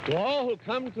To all who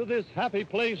come to this happy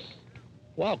place,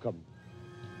 welcome.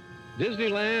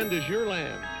 Disneyland is your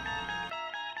land.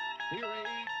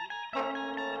 Here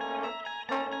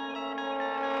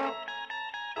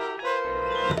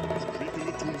Creak in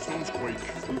the tombstones quake.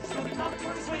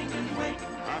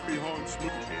 Happy haunts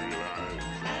materialize.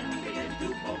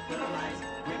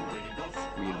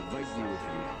 We invite you, if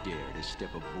you dare, to step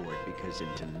aboard, because in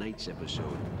tonight's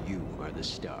episode, you are the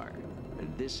star.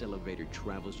 And this elevator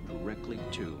travels directly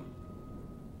to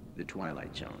the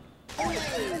Twilight Zone.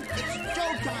 It's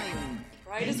showtime!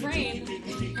 Right as rain.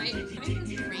 Right as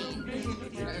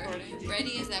rain.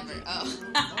 Ready as ever. Oh.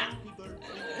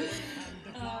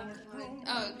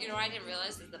 Oh, you know what I didn't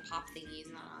realize is the pop thingy is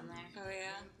not on there. Oh,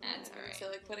 yeah? That's I alright. feel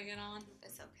like putting it on.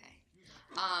 It's okay.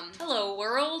 Hello,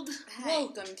 world. Hi.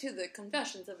 Welcome to the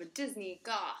Confessions of a Disney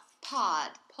Goth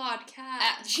podcast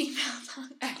At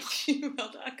gmail.com. at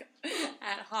gmail.com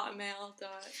at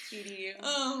hotmail.edu.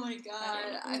 Oh my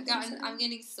god. Sorry. I'm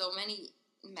getting so many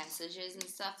messages and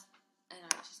stuff, and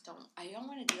I don't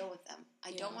want to deal with them.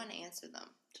 I don't want to answer them.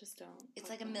 Just don't. It's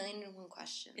like 1,000,001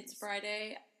 questions. It's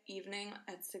Friday evening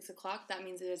at 6 o'clock. That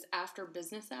means it is after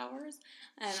business hours,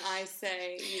 and I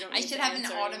say you don't. I need should to have an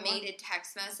answer automated anymore.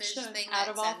 text message Should. thing Out that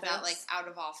of sends office. out like out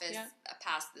of office Yeah.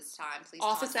 past this time. Please.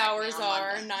 Office contact me hours on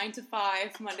are Monday. 9 to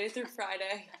 5, Monday through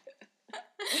Friday.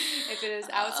 If it is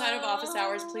outside of office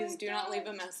hours, please do not leave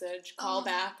a message. Call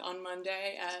back on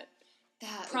Monday at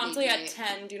That would be promptly at great.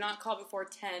 10. Do not call before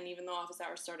 10, even though office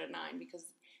hours start at 9, because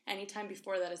any time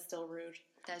before that is still rude.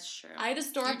 That's true. I had a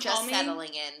store You're call just me.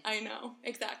 settling in. I know,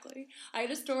 exactly. I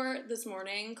had a store this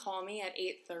morning call me at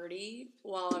 8:30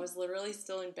 while I was literally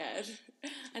still in bed.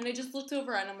 And I just looked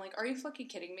over and I'm like, are you fucking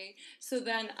kidding me? So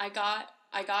then I got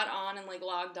on and like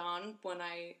logged on when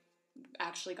I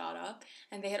actually got up,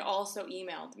 and they had also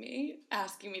emailed me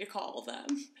asking me to call them.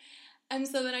 And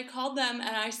so then I called them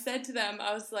and I said to them,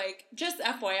 I was like, just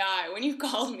FYI, when you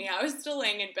called me, I was still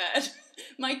laying in bed.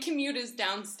 My commute is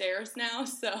downstairs now,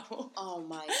 so Oh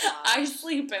my god. I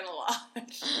sleep in a lot.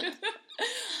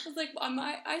 I was like,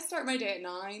 I start my day at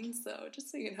 9, so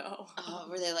just so you know. Oh,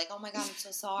 were they like, oh my god, I'm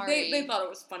so sorry. They thought it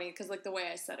was funny because like the way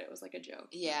I said it was like a joke.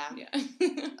 Yeah. Yeah.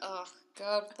 Oh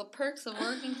god, the perks of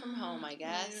working from home, I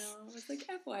guess. You know, I was like,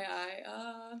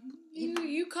 FYI,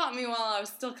 you caught me while I was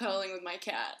still cuddling with my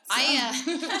cat. So.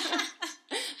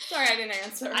 Sorry I didn't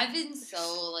answer. I've been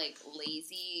so like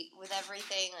lazy with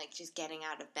everything, like just getting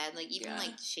out of bed, like even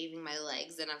like shaving my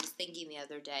legs. And I was thinking the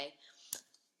other day,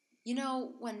 you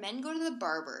know, when men go to the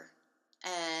barber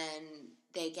and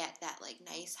they get that like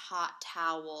nice hot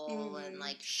towel and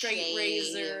like straight shave.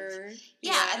 razor.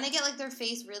 Yeah, and they get like their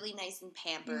face really nice and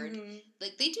pampered. Mm-hmm.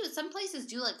 Like they do, some places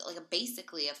do like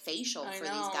basically a facial I for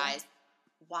know. these guys.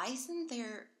 Why isn't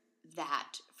there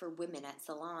that for women at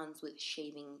salons with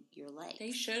shaving your legs?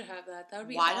 They should have that. That would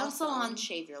be Why awesome. don't salons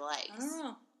shave your legs? I don't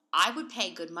know. I would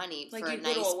pay good money Like for a you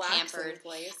nice go to a waxing pampered.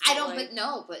 place. I don't, like, but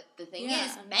no. But the thing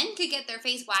is, men could get their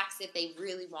face waxed if they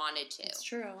really wanted to. It's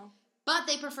true. But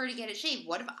they prefer to get it shaved.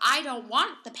 What if I don't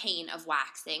want the pain of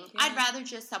waxing? Yeah. I'd rather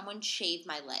just someone shave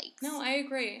my legs. No, I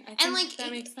agree. I think And like that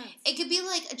it, makes sense. it could be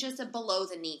like just a below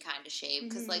the knee kind of shave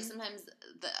because like sometimes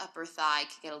the upper thigh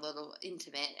could get a little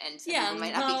intimate and some people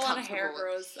might not be a lot of comfortable hair with.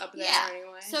 grows up there Yeah.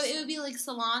 anyway. So it would be like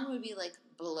salon would be like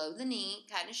below the knee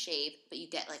kind of shave, but you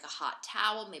get like a hot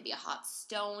towel, maybe a hot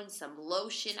stone, some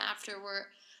lotion afterward.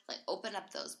 Like open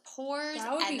up those pores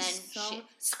That would and be then so-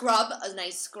 scrub a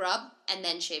nice scrub and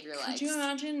then shave your legs. Could you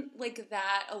imagine like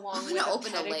that along I'm with gonna a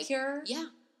open a leg. pedicure? Yeah,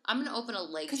 I'm gonna open a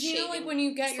leg. Because you know, like when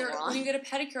you get salon. when you get a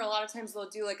pedicure, a lot of times they'll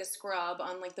do like a scrub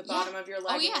on like the bottom of your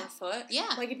leg and your foot. Yeah.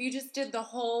 Like if you just did the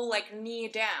whole like knee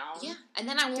down. Yeah, and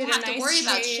then I won't Did a have to nice worry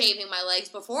about shave. shaving my legs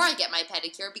before I get my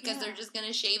pedicure because Yeah. they're just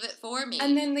gonna shave it for me.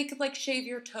 And then they could like shave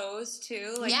your toes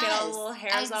too, like get all the little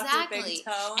hairs off your big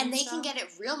toe. And they stuff. can get it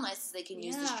real nice. So they can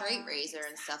use the straight Yeah, razor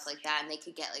and stuff like that, and they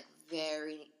could get like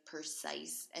very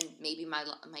precise, and maybe my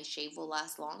shave will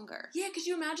last longer. Yeah, could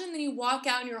you imagine then you walk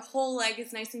out and your whole leg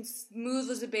is nice and smooth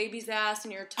as a baby's ass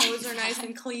and your toes are nice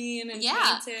and clean and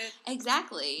painted.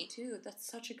 Exactly. Dude, that's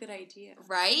such a good idea.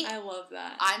 Right? I love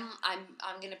that. I'm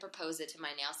gonna propose it to my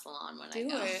nail salon when I Do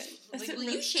go. it. Like, will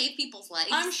you shave people's legs?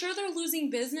 I'm sure they're losing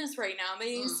business right now.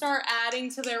 They need to start adding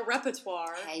to their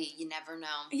repertoire. Hey, you never know.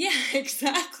 Yeah,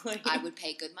 exactly. I would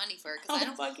pay good money for it because I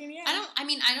don't like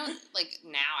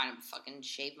now. I don't fucking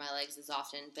shave my legs as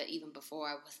often, but even before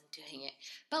I wasn't doing it.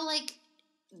 But like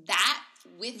that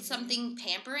with something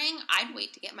pampering, I'd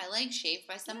wait to get my legs shaved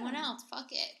by someone else.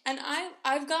 Fuck it. And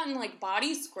I've gotten like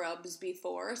body scrubs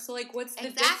before, so like what's the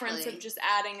Exactly. difference of just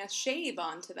adding a shave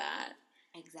onto that?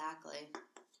 Exactly.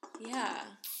 Yeah.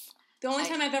 The only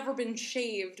time I've ever been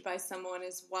shaved by someone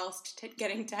is whilst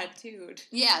getting tattooed.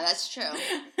 Yeah, that's true.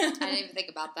 I didn't even think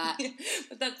about that.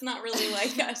 But that's not really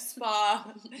like a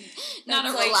spa. Not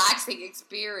a like, relaxing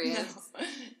experience. No.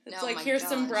 It's Oh like, my here's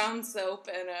some gosh. brown soap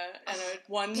and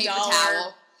a $1 Paper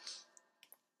towel.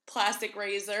 plastic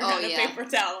razor Oh, and a yeah. paper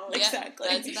towel. Yep, Exactly.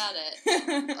 that's about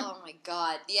it. Oh my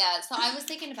god. Yeah, so I was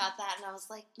thinking about that and I was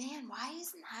like, man, why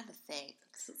isn't that a thing?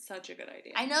 It's such a good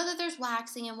idea. I know that there's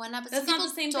waxing and whatnot, but That's some not people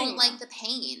the same don't thing, like though. the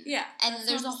pain. Yeah. And that's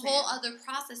there's a not the whole same. other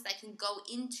process that can go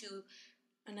into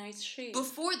A nice shave.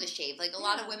 before the shave. Like, a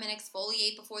lot of Yeah. women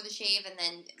exfoliate before the shave and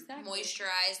then Exactly.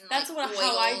 moisturize and That's like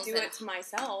how I oils do and- it to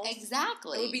myself.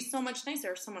 Exactly. It would be so much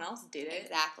nicer if someone else did it.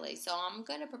 Exactly. So I'm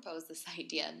going to propose this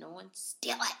idea. No one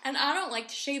steal it. And I don't like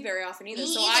to shave very often either,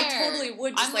 Me so I either. totally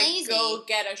would just I'm like lazy. go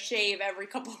get a shave every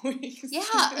couple of weeks.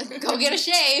 Yeah, go get a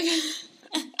shave.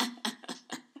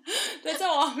 That's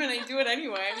how often I do it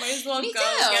anyway. Might as well Me go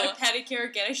too. get a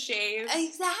pedicure, get a shave.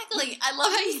 Exactly. I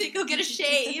love how you say go get a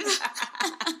shave.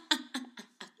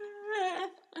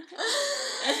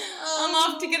 I'm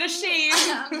off to get a shave.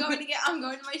 I'm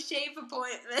going to my shave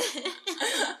appointment.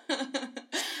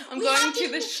 I'm We going have to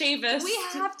to- the shavist. We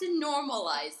have to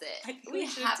normalize I it. think We we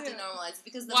should have to too. normalize it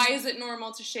because Why is it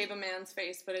normal to shave a man's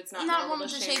face, but it's not normal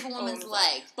to shave a woman's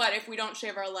leg? But if we don't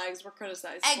shave our legs, we're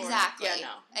criticized Exactly. for it. Yeah,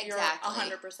 no. Exactly.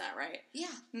 You're 100% right. Yeah.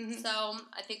 Mhm. So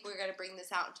I think we're gonna bring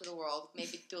this out into the world.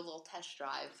 Maybe do a little test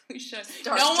drive. We should.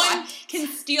 Start No one trying. can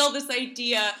steal this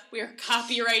idea. We are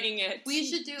copywriting it. We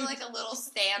should do like a little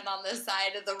stand on the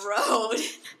side of the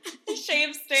road.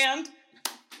 Shave stand.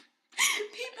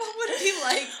 People would be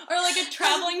like, Or like a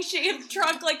traveling shave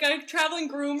truck, like a traveling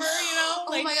groomer, you know?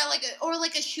 oh my god,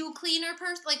 like a shoe cleaner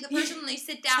person, like the person when they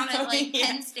sit down at like Yeah.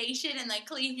 Penn Station and like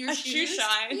clean your A shoes. shoe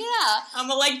shine. Yeah,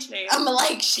 I'm a leg shave. I'm a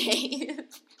leg shave.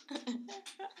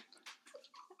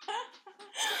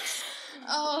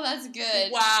 Oh, that's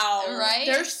good. Wow. Right?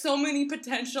 There's so many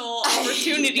potential I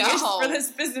opportunities know. for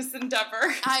this business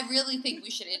endeavor. I really think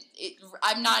we should.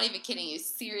 I'm not even kidding you.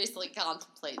 Seriously,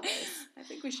 contemplate this. I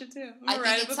think we should too. I We'll think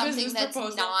write it's up a something business that's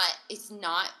proposal. not. It's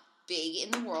not big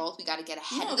in the world. We got to get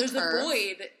ahead No, of the there's curve. a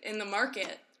void in the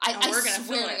market. I and we're gonna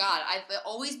swear fill to it. God, I've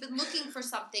always been looking for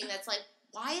something that's like,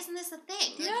 why isn't this a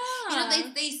thing? Yeah. You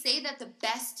know, they say that the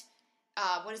best,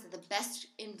 the best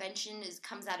invention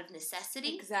comes out of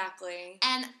necessity. Exactly.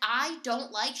 And I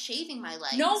don't like shaving my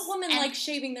legs. No woman And- likes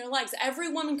shaving their legs. Every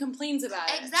woman complains about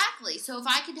it. Exactly. So if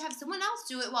I could have someone else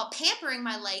do it while pampering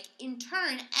my leg in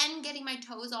turn and getting my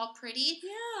toes all pretty,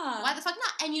 Yeah. why the fuck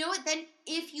not? And you know what? Then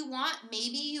if you want,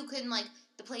 maybe you can like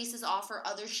the places offer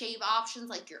other shave options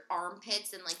like your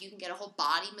armpits and like you can get a whole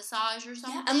body massage or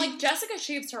something. Yeah, and like Jessica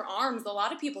shaves her arms. A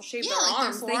lot of people shave their like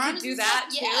arms. their They could forearms do and that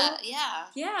stuff. too. Yeah.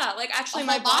 Yeah, like actually A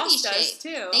my whole body boss does shave.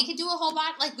 too. They could do a whole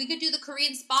body, like we could do the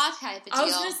Korean spa type of deal. I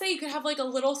was gonna say you could have like a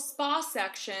little spa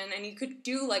section, and you could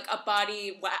do like a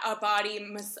body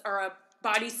or a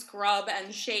body scrub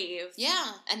and shave.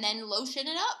 Yeah, and then lotion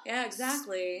it up. Yeah,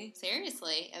 exactly.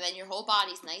 Seriously. And then your whole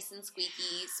body's nice and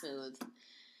squeaky smooth.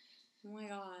 Oh my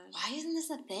god. Why isn't this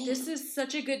a thing? This is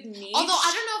such a good niche. Although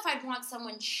I don't know if I'd want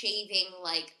someone shaving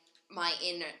like my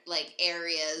inner like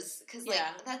areas because like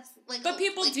Yeah. that's like. But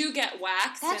people like, do get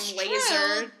waxed That's and true.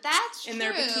 lasered That's in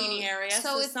their true. bikini area,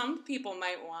 so it's some people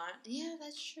might want. yeah,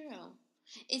 that's true.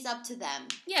 It's up to them.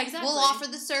 Yeah, exactly. We'll offer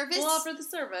the service. We'll offer the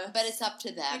service. but it's up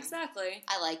to them. Exactly.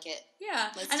 I like it. Yeah,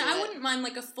 Let's and do I it. wouldn't mind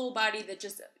like a full body that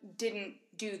just didn't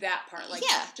do that part. Like,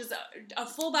 Yeah. just a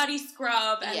full body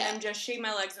scrub and Yeah. then just shave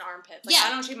my legs and armpits. Like, Yeah. I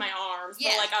don't shave my arms,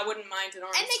 Yeah. but like I wouldn't mind an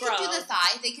arm And they scrub. could do the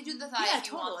thigh. They could do the thigh Yeah, if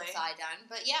you want the totally. thigh done.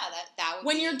 But yeah, that would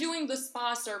When be... you're doing the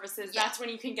spa services, Yeah. that's when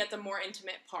you can get the more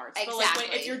intimate parts. But like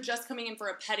Exactly. if you're just coming in for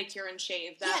a pedicure and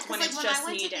shave, Yeah, that's because when like it's when just I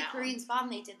went knee to the down. Korean spa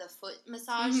and they did the foot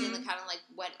massage Mhm. and they kind of like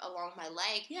went along my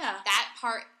leg. Yeah. That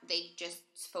part, they just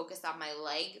focused on my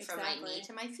leg from my Exactly. knee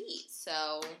to my feet.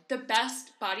 So... The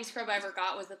best body scrub I ever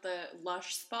got was at the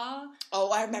Lush Spa. Oh,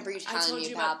 I remember you I telling told me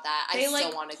you about that. I They still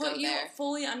like want to put go you there.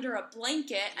 fully under a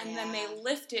blanket and then they Yeah.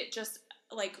 lift it just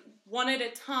like one at a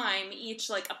time, each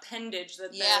like appendage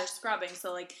that Yeah. they're scrubbing.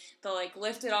 So like they'll like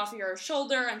lift it off your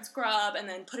shoulder and scrub and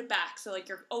then put it back. So like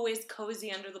you're always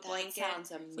cozy under the That blanket.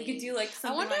 sounds amazing. We could do like I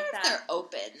something wonder like if that. they're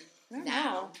open I don't now.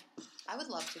 know. I would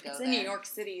love to go It's there. in New York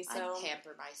City, so I'd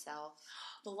pamper myself.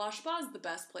 the Lush Spa is the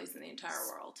best place in the entire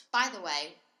world. By the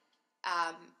way,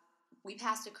 we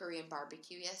passed a Korean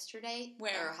barbecue yesterday.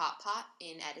 Where? Or a hot pot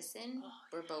in Edison, Oh,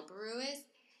 where Bobaru is.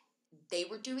 They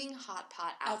were doing hot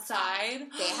pot Outside?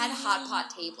 They had hot pot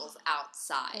tables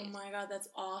outside. Oh my god, that's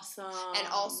awesome. And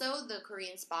also, the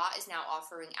Korean spa is now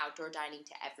offering outdoor dining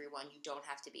to everyone. You don't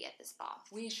have to be at the spa.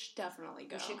 We should definitely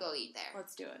go. We should go eat there.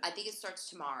 Let's do it. I think it starts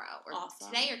tomorrow. Or Awesome.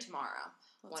 today or tomorrow.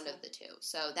 Let's One go. of the two.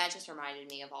 So that just reminded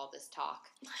me of all this talk.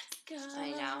 Let's go.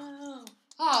 I know.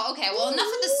 Oh, okay. Well, enough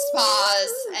of the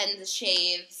spas and the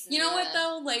shaves. You know and what,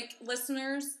 though? Like,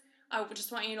 listeners, I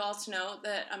just want you all to know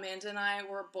that Amanda and I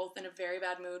were both in a very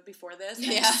bad mood before this. And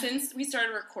Yeah. since we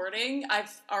started recording, I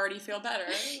already feel better.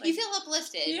 Like, You feel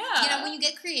uplifted. Yeah. You know, when you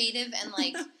get creative and,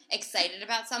 like, excited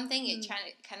about something, it kind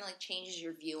of, like, changes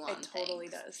your view on it totally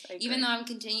things. does. I Even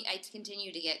agree. though I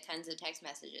continue to get tons of text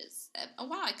messages. Oh,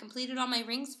 wow, I completed all my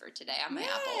rings for today on my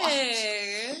Apple Watch.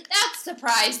 Yay. That's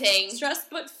surprising. Stressed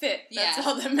but fit. That's Yeah.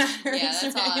 all that matters. Yeah,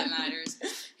 that's all that matters.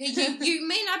 You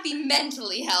may not be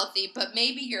mentally healthy, but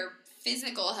maybe your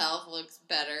physical health looks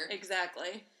better.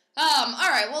 Exactly. All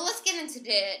right, well, let's get into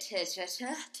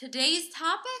today's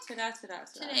topic.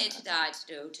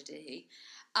 Today.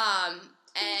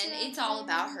 And it's all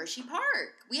about Hershey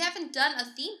Park. We haven't done a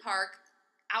theme park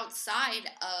outside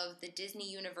of the Disney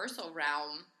Universal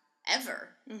realm ever.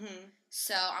 Mm-hmm.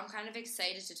 So I'm kind of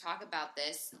excited to talk about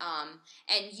this.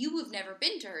 And you have never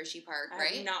been to Hershey Park, I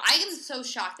have right? not. I am so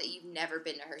shocked that you've never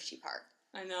been to Hershey Park.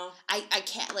 I know. I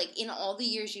can't, like, in all the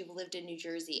years you've lived in New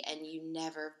Jersey and you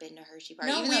never been to Hershey Park.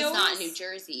 No, Even we though it's not always- in New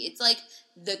Jersey. It's, like,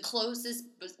 the closest,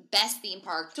 best theme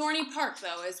park. Dorney Park,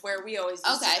 though, is where we always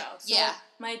used Okay, to go. So yeah.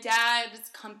 my dad's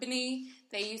company,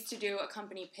 they used to do a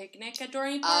company picnic at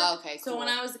Dorney Park. Oh, okay, cool. So when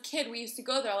I was a kid, we used to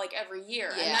go there, like, every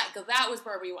year. Yeah. And that was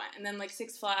where we went. And then, like,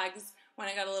 Six Flags when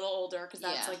I got a little older, because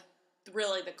that's, Yeah. like,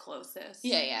 really the closest.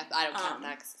 Yeah, I don't count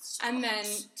that 'cause it's so And then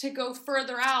close. to go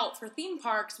further out for theme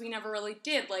parks, we never really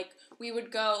did. Like, we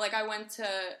would go, like, I went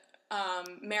to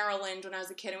Maryland when I was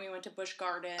a kid, and we went to Busch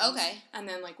Gardens. Okay. And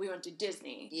then, like, we went to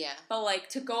Disney. Yeah. But, like,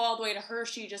 to go all the way to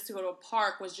Hershey just to go to a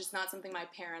park was just not something my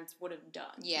parents would have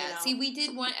done. Yeah, you know? see, we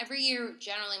did one every year.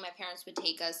 Generally, my parents would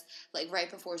take us, like, right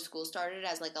before school started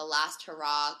as, like, a last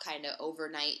hurrah kind of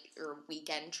overnight or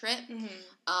weekend trip.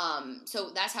 Mm-hmm. So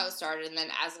that's how it started. And then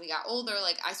as we got older,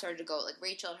 like, I started to go with, like,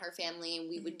 Rachel and her family, and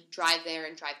we would drive there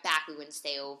and drive back. We wouldn't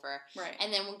stay over. Right.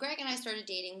 And then when Greg and I started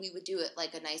dating, we would do it,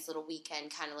 like, a nice little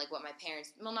weekend, kind of like what my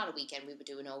parents, well, not a weekend, we would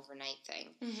do an overnight thing.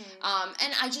 Mm-hmm.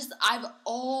 And I've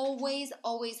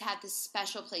always had this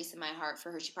special place in my heart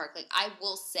for Hershey Park. Like, I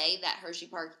will say that Hershey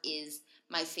Park is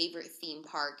my favorite theme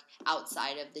park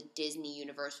outside of the Disney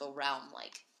Universal realm,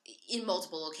 like, in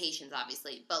multiple locations,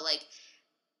 obviously. But, like,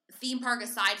 theme park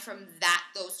aside from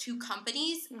those two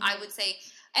companies, Mhm. I would say,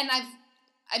 and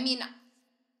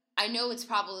I know it's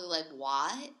probably like,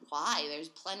 why? There's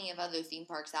plenty of other theme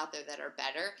parks out there that are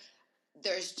better.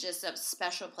 There's just a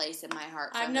special place in my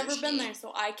heart for I've never Hershey. been there,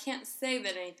 so I can't say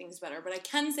that anything's better, but I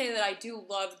can say that I do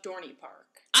love Dorney Park.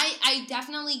 I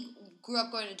definitely grew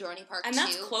up going to Dorney Park, And too.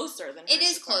 that's closer than It Hershey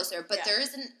is Park. closer, but Yeah. there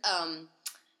isn't,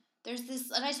 there's this,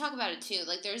 and I talk about it, too,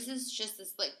 like, there's this,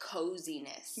 like,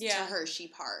 coziness Yeah. to Hershey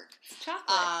Park.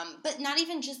 Chocolate. But not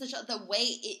even just the way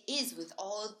it is with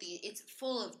all of it's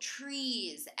full of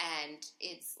trees, and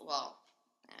it's,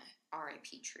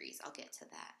 R.I.P. trees, I'll get to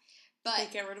that. But They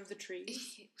get rid of the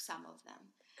trees. some of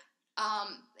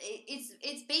them.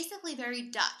 It's basically very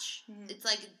Dutch. Mhm. It's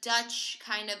like Dutch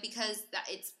kind of, because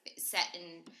it's set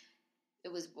in.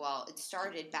 It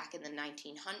started back in the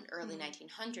early Mhm.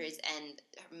 1900s, and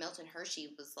Milton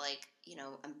Hershey was like,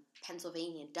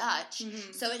 Pennsylvania Dutch.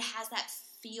 Mhm. So it has that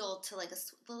feel to like a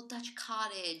little Dutch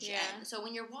cottage. Yeah. And so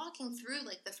when you're walking through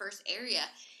like the first area,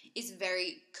 it's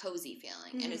very cozy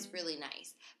feeling, and it's Mhm. really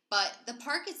nice. But the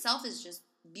park itself is just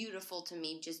beautiful to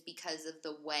me, just because of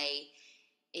the way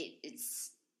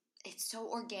it's so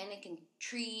organic and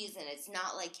trees, and it's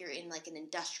not like you're in like an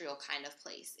industrial kind of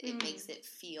place. It Mm. makes it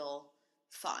feel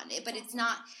fun, but it's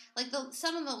not like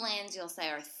some of the lands you'll say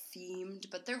are themed,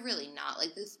 but they're really not.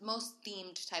 Like, this most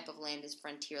themed type of land is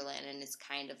Frontierland, and it's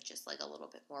kind of just like a little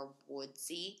bit more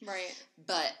woodsy, Right.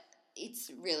 but it's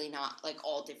really not like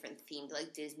all different themed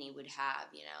like Disney would have,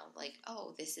 like,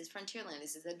 oh, this is Frontierland,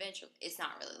 this is Adventure. It's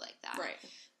not really like that. Right.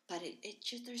 But it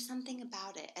just, there's something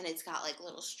about it, and it's got like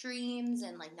little streams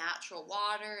and like natural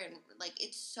water, and like,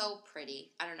 it's so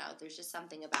pretty. I don't know, there's just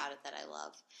something about it that I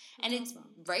love. And it's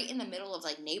awesome. right in the middle of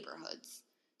like neighborhoods,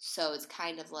 so it's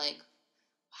kind of like,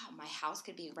 wow, my house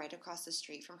could be right across the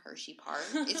street from Hershey Park.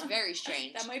 It's very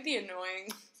strange. That might be annoying.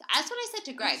 So that's what I said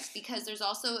to Greg, because there's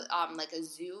also like a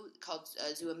zoo called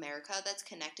Zoo America that's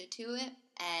connected to it.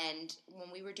 And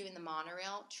when we were doing the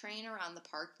monorail train around the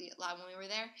park when we were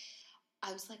there,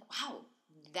 I was like, wow,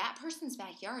 that person's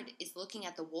backyard is looking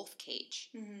at the wolf cage.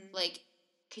 Mm-hmm. Like,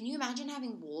 can you imagine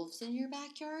having wolves in your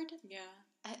backyard? Yeah.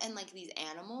 And like these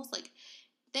animals, like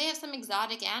they have some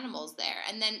exotic animals there.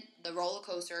 And then the roller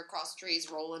coaster across the street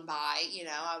is rolling by, you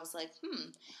know. I was like,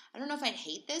 I don't know if I'd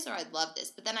hate this or I'd love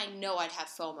this. But then I know I'd have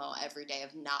FOMO every day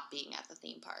of not being at the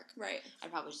theme park. Right.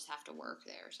 I'd probably just have to work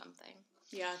there or something.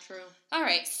 Yeah, true. All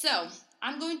right, so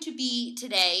I'm going to be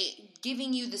today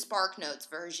giving you the Spark Notes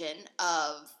version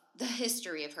of the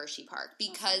history of Hershey Park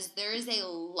because there is a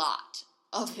lot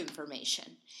of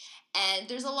information. And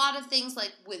there's a lot of things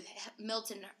like with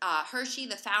Milton Hershey,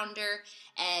 the founder,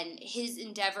 and his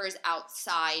endeavors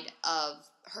outside of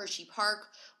Hershey Park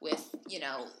with, you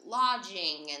know,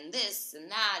 lodging and this and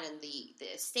that and the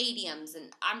stadiums.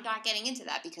 And I'm not getting into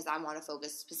that because I want to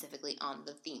focus specifically on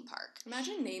the theme park.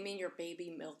 Imagine naming your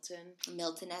baby Milton.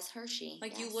 Milton S. Hershey.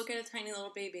 Like, yes. you look at a tiny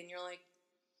little baby and you're like,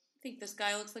 I think this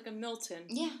guy looks like a Milton.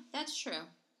 Yeah, that's true.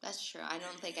 That's true. I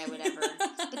don't think I would ever.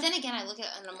 But then again, I look at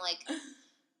it and I'm like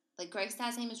Greg's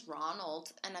dad's name is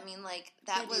Ronald, and I mean, like,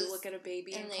 that was... You look at a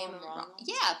baby and call him Ronald?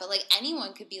 Yeah, but, like,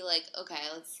 anyone could be like, okay,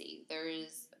 let's see,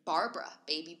 there's Barbara,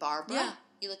 baby Barbara. Yeah.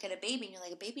 You look at a baby and you're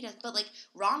like, a baby does... But, like,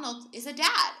 Ronald is a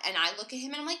dad, and I look at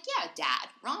him and I'm like, yeah, dad,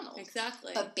 Ronald.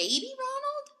 Exactly. But baby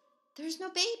Ronald? There's no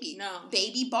baby. No.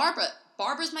 Baby Barbara.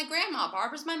 Barbara's my grandma.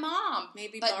 Barbara's my mom.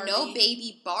 Maybe but Barbie. no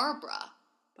baby Barbara.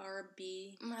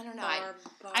 Barbie. I don't know.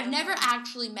 I've never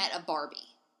actually met a Barbie.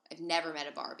 I've never met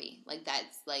a Barbie. Like,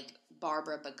 that's, like,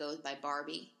 Barbara but goes by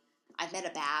Barbie. I've met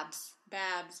a Babs.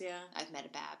 Babs, yeah. I've met a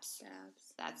Babs.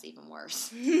 Babs. That's even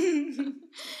worse. Okay,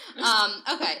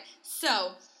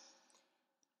 so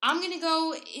I'm going to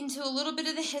go into a little bit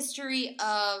of the history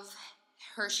of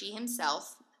Hershey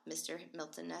himself, Mr.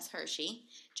 Milton S. Hershey,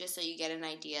 just so you get an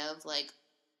idea of, like,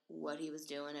 what he was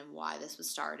doing and why this was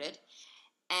started.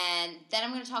 And then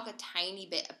I'm going to talk a tiny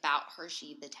bit about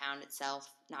Hershey, the town itself,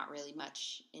 not really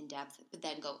much in depth, but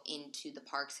then go into the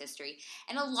park's history.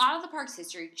 And a lot of the park's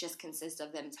history just consists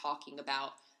of them talking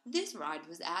about this ride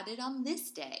was added on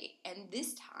this day and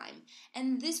this time,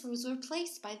 and this was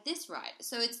replaced by this ride.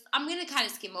 So I'm going to kind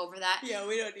of skim over that. Yeah,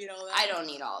 we don't need all that. I don't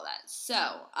need all that.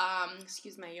 So,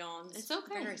 excuse my yawns. It's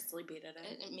okay. I'm very sleepy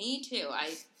today. Me too.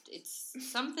 It's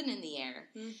something in the air.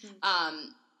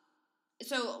 Mm-hmm.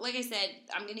 So, like I said,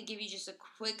 I'm going to give you just a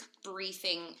quick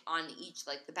briefing on each,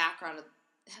 like, the background of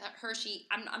Hershey.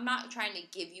 I'm not trying to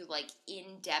give you, like,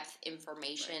 in-depth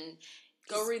information. Right.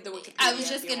 Go read the Wikipedia. I was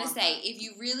just going to say, if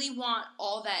you really want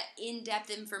all that in-depth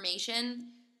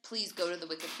information, please go to the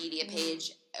Wikipedia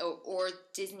page or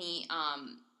Disney,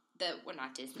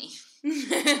 not Disney.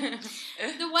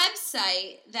 The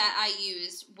website that I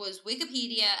used was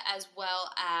Wikipedia as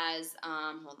well as,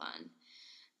 hold on.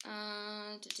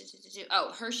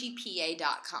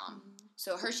 HersheyPA.com.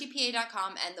 So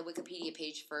HersheyPA.com and the Wikipedia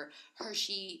page for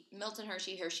Hershey, Milton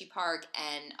Hershey, Hershey Park,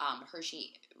 and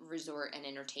Hershey Resort and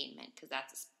Entertainment, because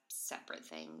that's a separate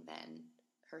thing than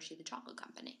Hershey the Chocolate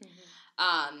Company.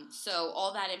 Mm-hmm. So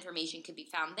all that information can be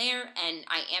found there, and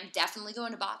I am definitely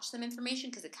going to botch some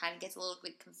information because it kind of gets a little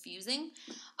bit confusing.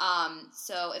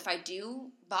 So if I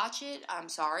do botch it, I'm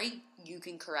sorry. You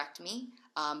can correct me,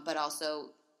 but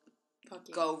also...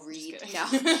 Go read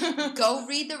go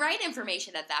read the right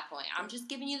information at that point. I'm just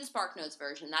giving you the Spark Notes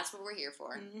version. That's what we're here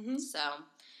for. Mm-hmm. So,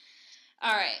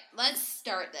 all right, let's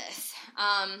start this.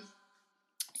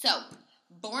 So,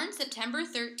 born September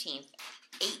 13th,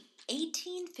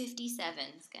 1857.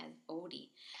 This guy's oldie.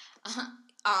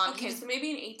 Okay, so maybe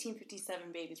in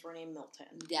 1857 babies were named Milton.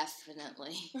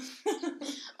 Definitely.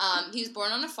 He was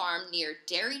born on a farm near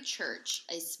Derry Church,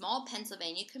 a small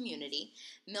Pennsylvania community.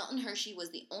 Milton Hershey was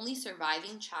the only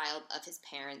surviving child of his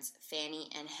parents,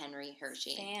 Fanny and Henry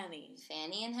Hershey.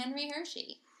 Fanny and Henry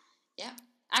Hershey. Yep.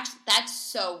 Actually, that's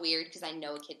so weird because I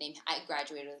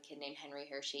graduated with a kid named Henry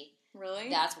Hershey. Really?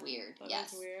 That's weird.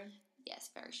 That's weird. Yes,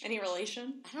 very strange. Any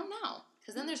relation? I don't know.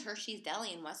 Because then there's Hershey's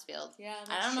Deli in Westfield. Yeah,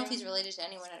 I don't know if he's related to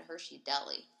anyone at Hershey's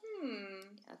Deli.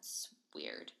 That's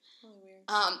weird. Really weird.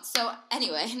 So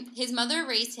anyway, his mother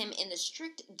raised him in the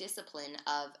strict discipline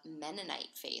of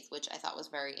Mennonite faith, which I thought was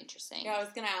very interesting. Yeah, I was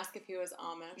going to ask if he was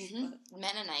Amish. Mm-hmm. But...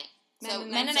 Mennonite. So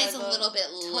Mennonite's a little bit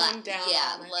less,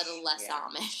 little less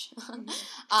Amish.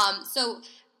 Mm-hmm. So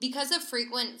because of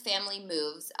frequent family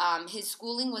moves, his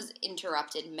schooling was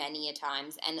interrupted many a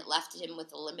times, and it left him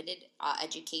with a limited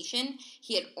education.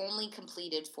 He had only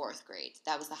completed 4th grade.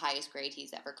 That was the highest grade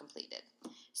he's ever completed.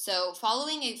 So,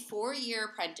 following a 4-year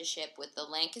apprenticeship with the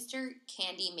Lancaster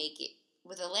candy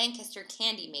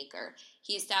maker,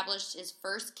 he established his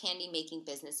first candy making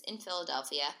business in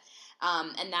Philadelphia.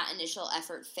 And that initial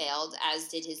effort failed, as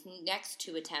did his next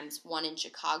 2 attempts, one in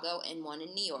Chicago and one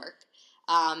in New York.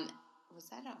 Was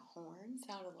that a horn?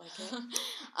 Sounded like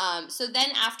it. So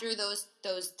then after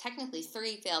those technically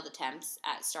 3 failed attempts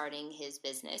at starting his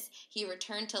business, he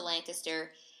returned to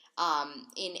Lancaster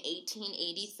in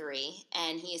 1883,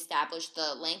 and he established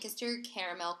the Lancaster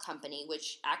Caramel Company,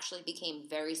 which actually became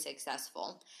very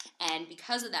successful. And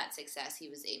because of that success, he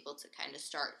was able to kind of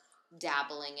start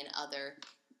dabbling in other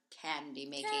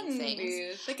candy-making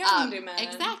things. The candy man.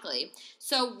 Exactly.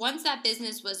 So once that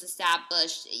business was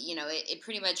established, it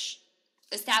pretty much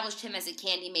established him as a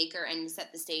candy maker and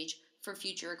set the stage for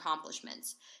future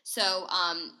accomplishments. So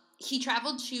he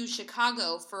traveled to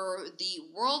Chicago for the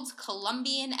World's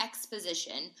Columbian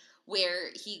Exposition,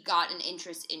 where he got an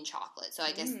interest in chocolate. So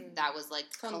I guess that was like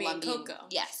Columbian cocoa.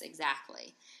 Yes,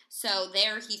 exactly. So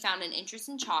there he found an interest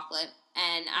in chocolate,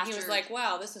 and after he was like,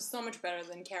 "Wow, this is so much better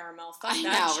than caramel." Fuck I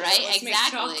that know, shit. right? Let's make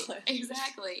chocolate.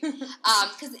 Exactly.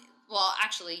 Because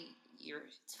actually,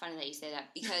 it's funny that you say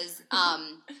that because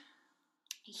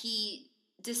he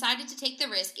decided to take the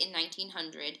risk in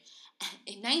 1900.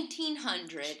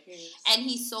 And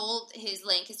he sold his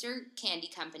Lancaster Candy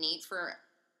Company for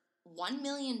 $1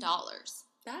 million.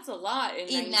 That's a lot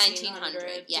in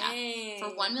 1900. Yeah, Dang. for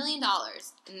 $1 million,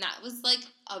 and that was like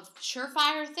a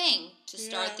surefire thing to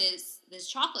start this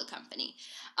chocolate company.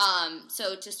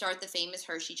 So to start the famous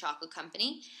Hershey Chocolate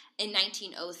Company. In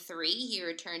 1903, he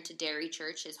returned to Dairy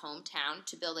Church, his hometown,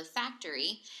 to build a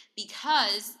factory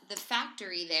because the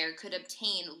factory there could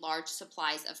obtain large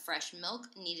supplies of fresh milk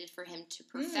needed for him to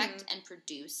perfect and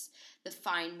produce the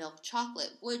fine milk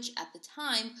chocolate, which at the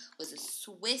time was a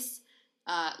Swiss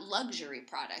luxury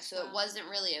product, so it wasn't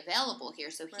really available here.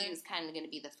 So he was kind of going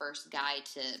to be the first guy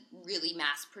to really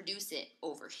mass produce it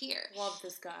over here. Love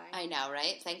this guy. I know,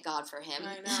 right? Thank God for him.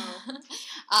 I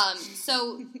know.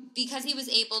 So because he was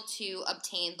able to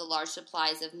obtain the large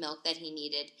supplies of milk that he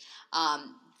needed,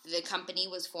 the company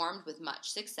was formed with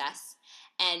much success.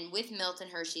 And with Milton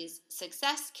Hershey's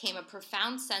success came a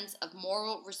profound sense of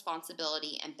moral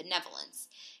responsibility and benevolence.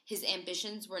 His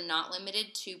ambitions were not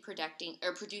limited to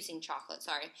producing chocolate.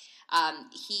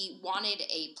 He wanted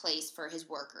a place for his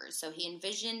workers. So he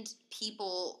envisioned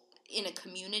people in a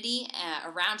community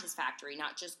around his factory,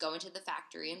 not just going to the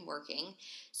factory and working.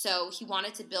 So he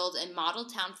wanted to build a model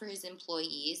town for his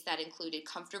employees that included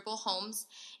comfortable homes,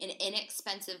 an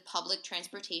inexpensive public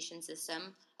transportation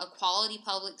system, a quality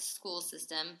public school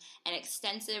system, and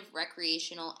extensive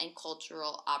recreational and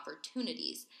cultural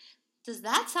opportunities. Does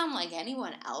that sound like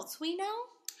anyone else we know?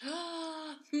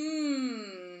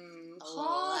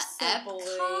 Possibly.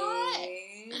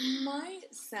 Epcot? Might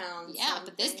sound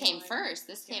But this came like first.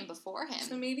 This came before him.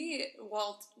 So maybe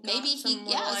Walt got maybe some I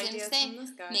was ideas gonna say, from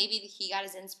this guy. maybe he got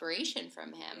his inspiration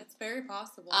from him. It's very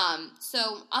possible.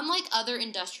 So unlike other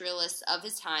industrialists of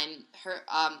his time,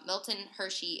 Milton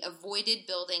Hershey avoided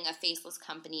building a faceless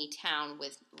company town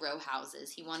with row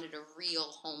houses. He wanted a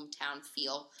real hometown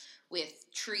feel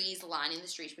with trees lining the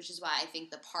streets, which is why I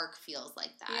think the park feels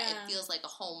like that. Yeah. It feels like a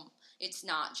home. It's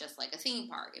not just like a theme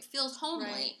park. It feels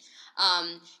homely.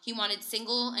 Right. He wanted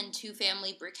single and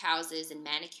two-family brick houses and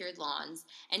manicured lawns,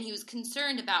 and he was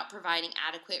concerned about providing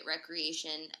adequate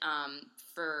recreation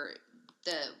for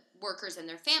the workers and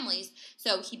their families.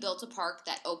 So he built a park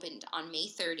that opened on May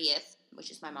 30th, which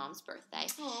is my mom's birthday,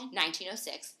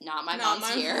 1906, not my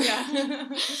mom's year. Yeah.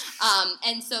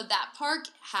 And so that park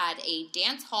had a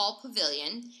dance hall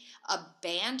pavilion, a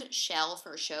band shell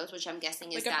for shows, which I'm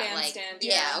guessing is like that a like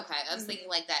bandstand, okay. I was thinking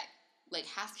like that, like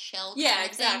half shell. Yeah, kind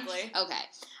of exactly. thing. Okay.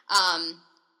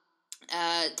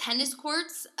 Tennis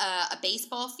courts, a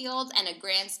baseball field, and a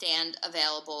grandstand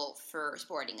available for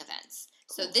sporting events.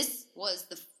 Cool. So this was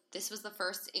the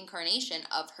first incarnation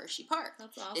of Hershey Park.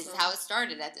 That's awesome. This is how it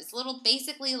started, at this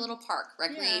basically a little park,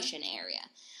 recreation area.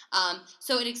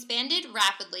 So it expanded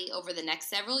rapidly over the next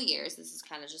several years. This is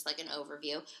kind of just like an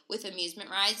overview, with amusement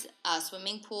rides, a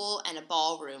swimming pool, and a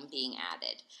ballroom being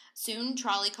added. Soon,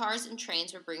 trolley cars and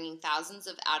trains were bringing thousands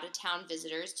of out-of-town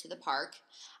visitors to the park.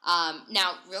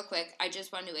 Now, real quick, I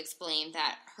just want to explain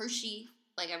that Hershey,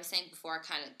 like I was saying before, it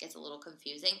kind of gets a little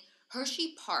confusing.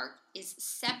 Hershey Park is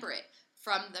separate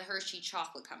from the Hershey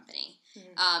Chocolate Company.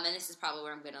 Mm-hmm. And this is probably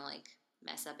where I'm going to,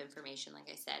 mess up information, like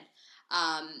I said.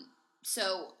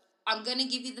 So I'm going to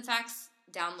give you the facts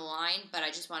down the line, but I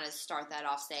just want to start that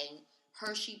off saying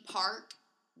Hershey Park,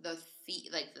 the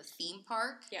theme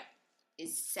park,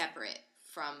 is separate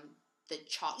from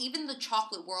even the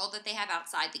chocolate world that they have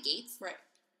outside the gates. Right.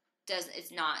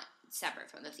 It's not separate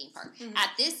from the theme park. Mhm.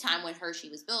 At this time, when Hershey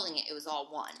was building it, it was all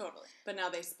one. Totally. But now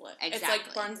they split. It's Exactly.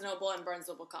 like Barnes & Noble and Barnes &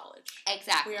 Noble College.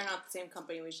 Exactly. We are not the same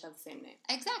company. We just have the same name.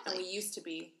 Exactly. And we used to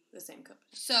be the same company.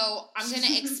 So I'm going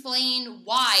to explain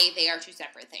why they are two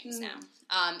separate things now.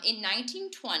 In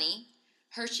 1920,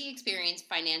 Hershey experienced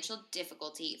financial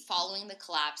difficulty following the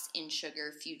collapse in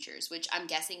sugar futures, which I'm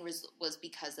guessing was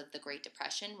because of the Great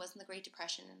Depression. Wasn't the Great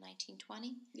Depression in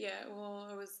 1920? Yeah, well,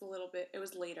 it was a little bit, it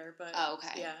was later, but. Oh,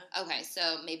 okay. Yeah. Okay,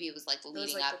 so maybe it was like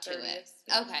leading like up the to 30s, it.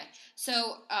 yeah. Okay,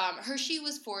 so Hershey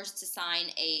was forced to sign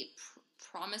a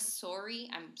promissory.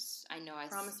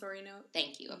 Promissory note.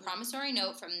 Thank you. Mhm. A promissory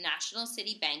note from National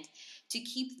City Bank to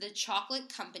keep the chocolate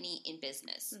company in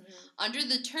business. Mm-hmm. Under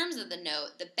the terms of the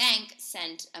note, the bank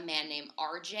sent a man named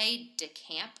R.J.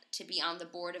 DeCamp to be on the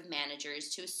board of managers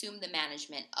to assume the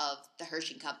management of the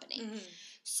Hershey Company. Mm-hmm.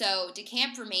 So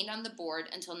DeCamp remained on the board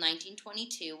until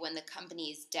 1922 when the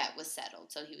company's debt was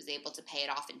settled. So he was able to pay it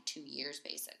off in 2 years,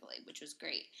 basically, which was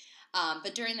great.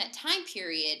 But during that time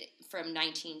period, from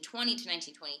 1920 to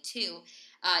 1922,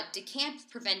 DeCamp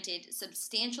prevented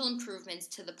substantial improvements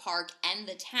to the park and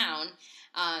the town,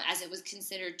 as it was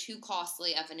considered too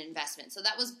costly of an investment. So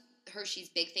that was Hershey's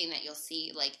big thing that you'll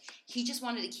see. Like, he just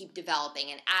wanted to keep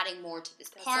developing and adding more to this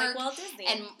That's park. like Walt Disney.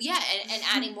 And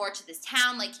adding more to this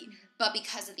town. But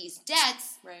because of these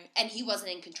debts, right. and he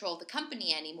wasn't in control of the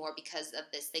company anymore because of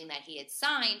this thing that he had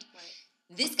signed. Right.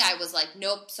 This guy was like,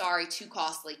 nope, sorry, too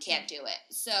costly, can't do it.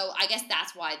 So I guess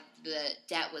that's why the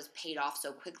debt was paid off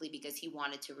so quickly, because he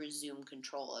wanted to resume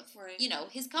control of, Right.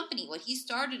 his company, what he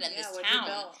started in this what he town.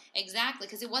 built. Exactly,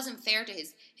 because it wasn't fair to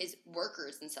his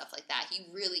workers and stuff like that. He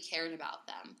really cared about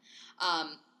them.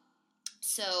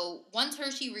 So once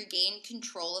Hershey regained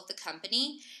control of the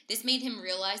company, this made him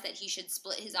realize that he should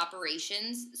split his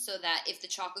operations so that if the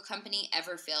chocolate company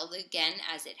ever failed again,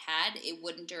 as it had, it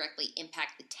wouldn't directly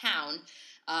impact the town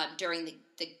during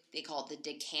they call it the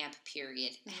DeCamp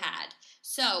period had.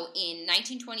 So in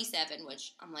 1927,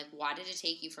 which I'm like, why did it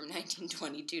take you from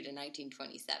 1922 to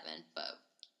 1927? But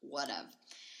whatever.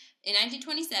 In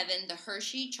 1927, the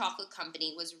Hershey Chocolate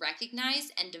Company was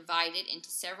recognized and divided into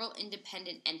several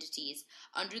independent entities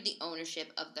under the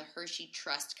ownership of the Hershey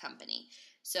Trust Company.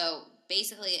 So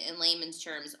basically, in layman's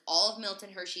terms, all of Milton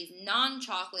Hershey's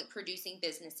non-chocolate producing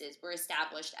businesses were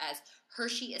established as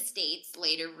Hershey Estates,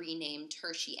 later renamed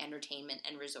Hershey Entertainment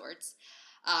and Resorts,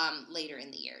 later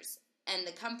in the years. And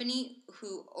the company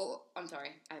I'm sorry,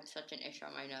 I have such an issue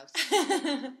on my nose.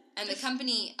 And the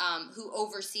company who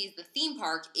oversees the theme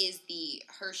park is the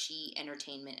Hershey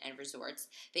Entertainment and Resorts.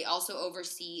 They also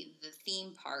oversee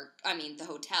the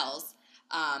hotels.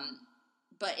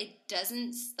 But it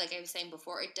doesn't, like I was saying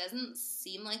before, it doesn't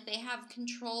seem like they have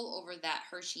control over that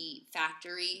Hershey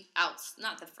factory.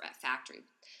 Not the factory.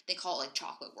 They call it like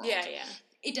Chocolate World. Yeah.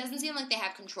 It doesn't seem like they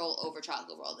have control over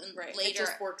Chocolate World. And Right. later, it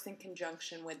just works in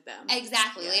conjunction with them.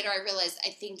 Exactly. Yeah. Later I realized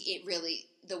I think it really,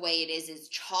 the way it is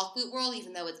Chocolate World,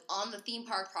 even though it's on the theme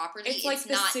park property. It's like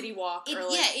the City Walk or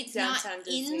it's not downtown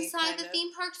Disney, inside the kind of.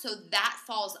 theme park, so that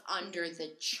falls under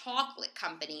the Chocolate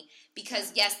Company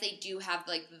because, yes, they do have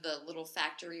like the little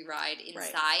factory ride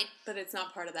inside. Right. But it's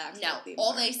not part of that. No, theme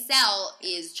all park. they sell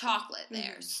is chocolate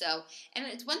there. Mhm. So, and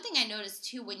it's one thing I noticed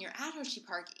too when you're at Hershey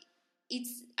Park.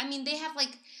 They have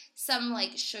like some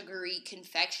like sugary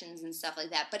confections and stuff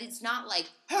like that, but it's not like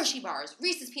Hershey bars,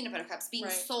 Reese's peanut butter cups being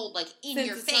Right. sold like in Since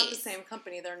your it's face. not the same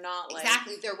company, they're not like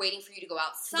Exactly, they're waiting for you to go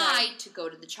outside Right. to go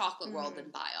to the chocolate world Mhm.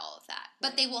 and buy all of that. But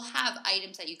Right. they will have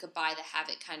items that you could buy that have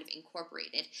it kind of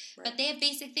incorporated. Right. But they have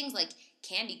basic things like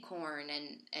candy corn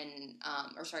and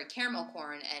caramel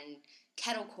corn and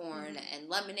kettle corn and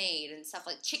lemonade and stuff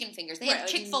like chicken fingers. They Right, have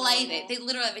like Chick-fil-A. normal. They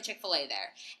literally have a Chick-fil-A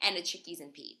there and a Chickies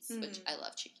and Pete's, which Mhm. I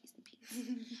love Chickies and Pete's.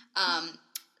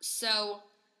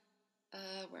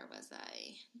 Where was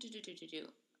I?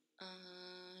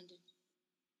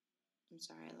 I'm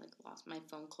sorry, I lost my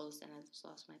phone closed and I just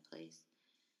lost my place.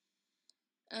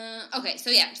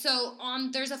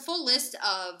 There's a full list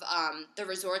of the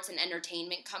resorts and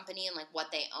entertainment company and like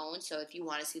what they own. So if you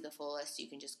want to see the full list, you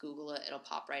can just Google it. It'll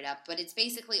pop right up. But it's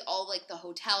basically all like the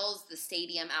hotels, the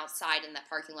stadium outside in that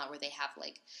parking lot where they have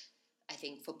like, I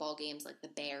think football games like the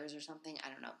Bears or something. I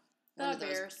don't know. One of those-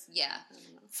 Bears. Yeah. I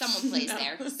don't know. Someone plays No.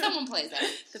 there. Someone plays there.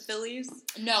 The Phillies?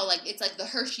 No, like it's like the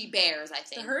Hershey Bears, I The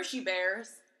think. Hershey Bears.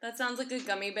 That sounds like a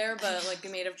gummy bear, but like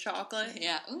made of chocolate.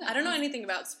 Yeah. Ooh, I don't know anything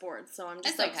about sports, so I'm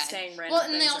just That's like okay. saying random Well,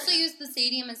 and they things also right now. use the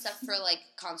stadium and stuff for like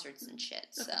concerts and shit.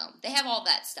 So they have all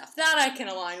that stuff. That I can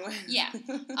align with. Yeah. So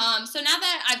now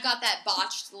that I've got that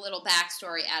botched little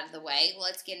backstory out of the way,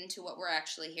 let's get into what we're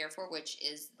actually here for, which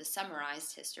is the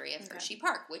summarized history of Okay. Hershey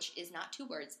Park, which is not 2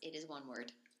 words, it is 1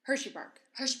 word. Hershey Park.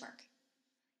 Hershey Park.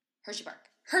 Hershey Park.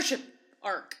 Hershey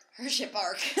Park. Hershey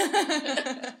Park.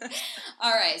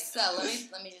 All right, so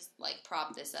let me just like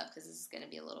prop this up because this is going to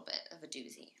be a little bit of a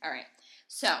doozy. All right,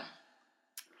 so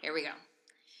here we go.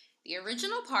 The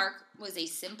original park was a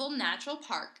simple natural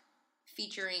park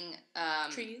featuring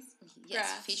Trees.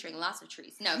 Yes, Grass. featuring lots of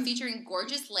trees. No, featuring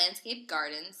gorgeous landscape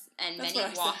gardens and That's many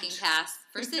what I walking said. paths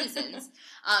for citizens.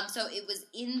 So it was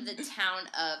in the town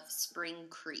of Spring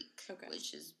Creek, Okay.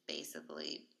 which is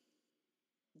basically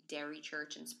Derry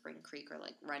Church and Spring Creek are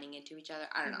like running into each other.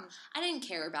 I don't know. I didn't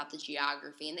care about the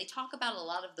geography, and they talk about a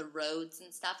lot of the roads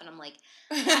and stuff, and I'm like,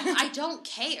 I don't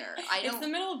care. It's the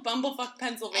middle of bumblefuck,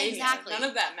 Pennsylvania. Exactly. None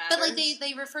of that matters. But like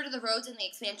they refer to the roads and the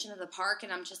expansion of the park,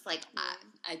 and I'm just like,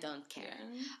 I don't care.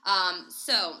 Yeah.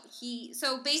 So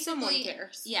basically, Someone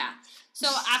cares. Yeah. So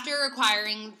after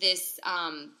acquiring this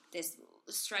this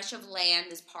stretch of land,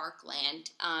 this park land,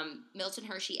 Milton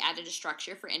Hershey added a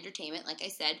structure for entertainment, like I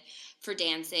said, for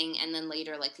dancing, and then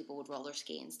later, like, people would roller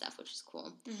skate and stuff, which is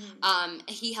cool.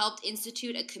 He helped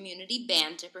institute a community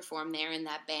band to perform there in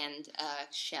that band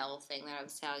shell thing that I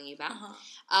was telling you about.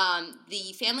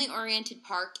 The family-oriented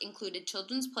park included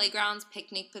children's playgrounds,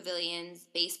 picnic pavilions,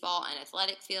 baseball and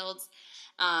athletic fields,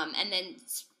 and then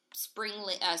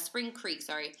Spring Creek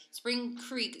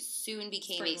soon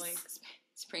became Spring a... Lake.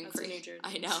 Spring That's in Creek. New Jersey.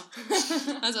 I know.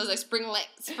 That's what I was like,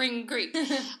 Spring Creek.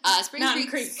 Spring Mountain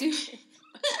Creek. Creek.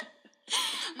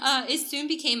 It soon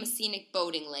became a scenic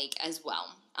boating lake as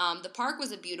well. The park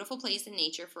was a beautiful place in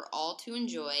nature for all to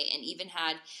enjoy, and even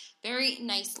had very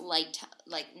nice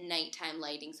nighttime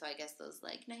lighting. So I guess those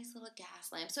like nice little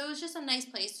gas lamps. So it was just a nice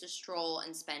place to stroll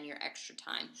and spend your extra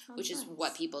time, which is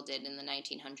what people did in the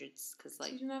 1900s. Because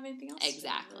like You didn't have anything else.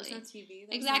 Exactly. There was no TV. There was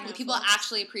no exactly, people Netflix.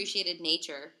 actually appreciated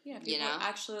nature. Yeah, people you know.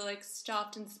 actually like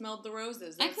stopped and smelled the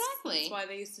roses. Exactly. That's why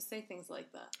they used to say things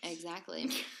like that. Exactly.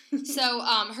 So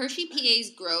Hershey, PA's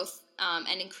growth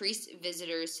and increased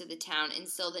visitors to the town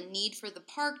instilled a need for the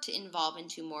park to evolve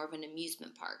into more of an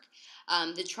amusement park.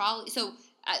 The trolley. So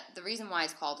the reason why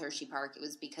it's called Hershey Park, it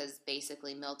was because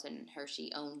basically Milton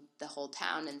Hershey owned the whole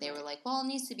town, and they were like, well, it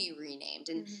needs to be renamed.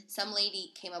 And some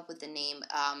lady came up with the name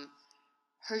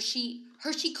Hershey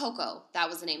Cocoa. That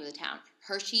was the name of the town.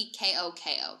 Hershey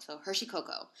Koko. So Hershey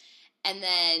Cocoa. And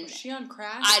then Was she on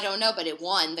crack? I don't know, but it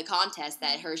won the contest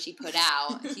that Hershey put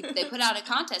out. They put out a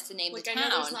contest to name like, the I town.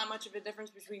 know there's not much of a difference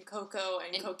between cocoa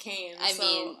and cocaine. I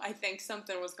mean, I think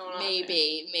something was going on.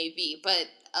 Maybe. But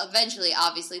eventually,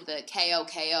 obviously, the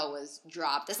KOKO was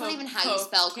dropped. That's not even how you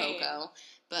spell Cocaine. cocoa,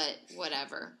 but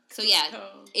whatever. So yeah,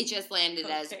 it just landed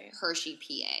as Cocaine. Hershey,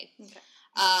 PA. Okay.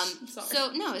 Sorry.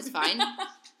 So no, it's fine.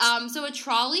 So a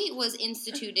trolley was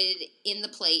instituted in the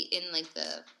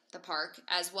park,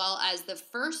 as well as the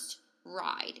first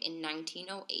ride in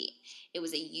 1908. It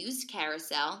was a used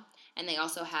carousel, and they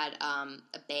also had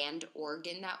a band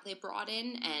organ that they brought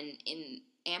in, and in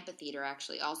amphitheater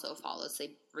actually also follows.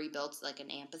 They rebuilt like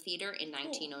an amphitheater in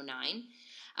 1909.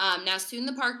 Now, soon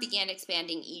the park began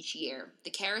expanding each year. The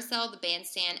carousel, the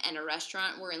bandstand, and a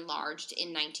restaurant were enlarged in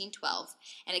 1912,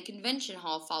 and a convention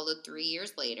hall followed 3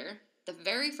 years later. The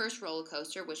very first roller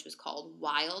coaster, which was called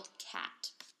Wild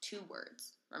Cat, 2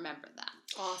 words. Remember that.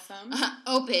 Awesome.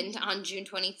 Opened on June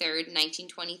 23rd,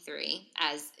 1923,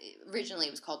 as originally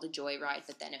it was called the Joyride,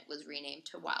 but then it was renamed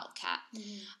to Wildcat.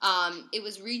 It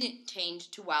was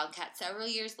retained to Wildcat several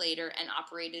years later and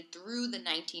operated through the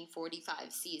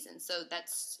 1945 season. So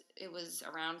it was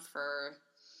around for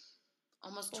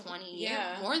almost 20 years,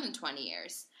 more than 20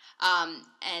 years.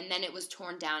 And then it was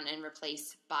torn down and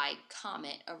replaced by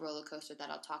Comet, a roller coaster that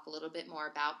I'll talk a little bit more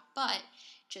about. But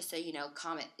just so you know,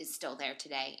 Comet is still there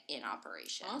today in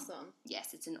operation. Awesome.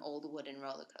 Yes, it's an old wooden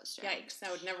roller coaster. Yikes, I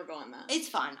would never go on that. It's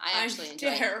fun. I actually enjoy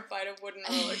it. I'm terrified of wooden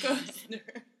roller coasters.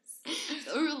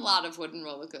 There were a lot of wooden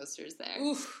roller coasters there.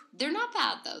 Oof. They're not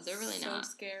bad, though. They're really not.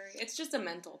 So scary. It's just a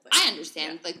mental thing. I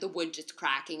understand, like, the wood just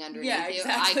cracking underneath you.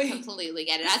 Exactly. I completely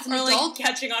get it. As an or, adult... like,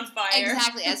 catching on fire.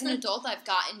 Exactly. As an adult, I've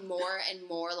gotten more and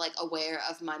more, like, aware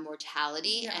of my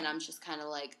mortality, and I'm just kind of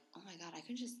like, oh my god,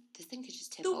 this thing could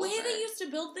just tip over. The way they used to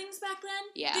build things back then,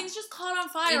 Yeah. things just caught on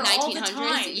fire In all the 1900s?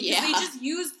 time. Yeah. They just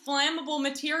used flammable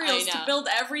materials to build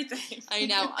everything. I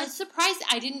know. I'm surprised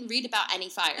I didn't read about any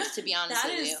fires, to be honest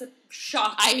That with is you.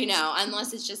 shocking. I know,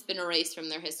 unless it's just been erased from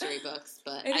their history books.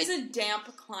 But It is a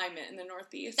damp climate in the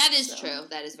Northeast. that is so true.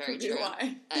 That is very could be true.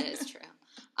 why. That is true.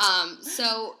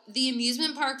 So the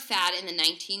amusement park fad in the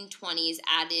 1920s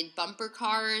added bumper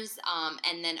cars,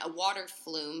 and then a water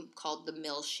flume called the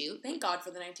Mill Chute. Thank God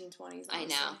for the 1920s. Honestly. I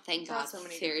know. Thank Brought God. So many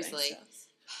good Seriously. things to us.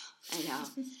 I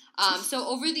know. So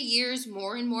over the years,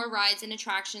 more and more rides and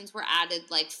attractions were added,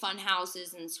 like fun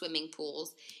houses and swimming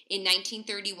pools. In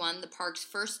 1931, the park's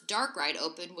first dark ride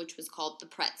opened, which was called the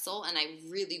Pretzel, and I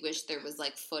really wish there was,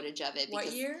 like, footage of it.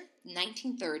 What year?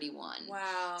 1931.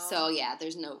 Wow. So, yeah,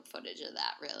 there's no footage of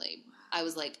that, really. I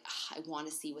was like, I want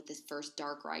to see what this first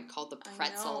dark ride called the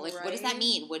Pretzel. I know, like, right? what does that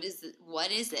mean? What is it?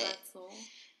 Pretzel.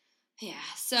 Yeah.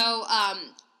 So,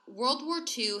 World War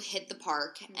II hit the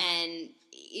park, and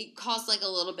it caused, like, a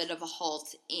little bit of a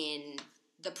halt in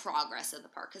the progress of the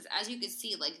park. Because as you can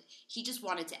see, like, he just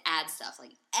wanted to add stuff,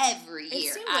 like, every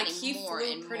year. It seemed adding like he more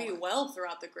flew and pretty more. well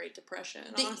throughout the Great Depression,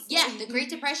 honestly. Yeah, the Great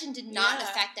Depression did not Yeah.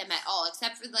 affect them at all,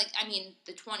 except for, like, I mean,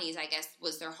 the 20s, I guess,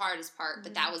 was their hardest part,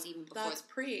 but that was even before. That's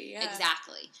yeah.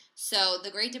 Exactly. So the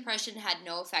Great Depression had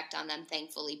no effect on them,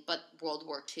 thankfully, but World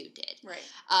War II did. Right.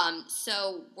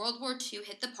 So World War II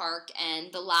hit the park,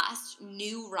 and the last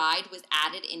new ride was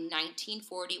added in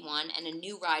 1941, and a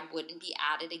new ride wouldn't be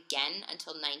added again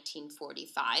until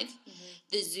 1945.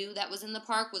 The zoo that was in the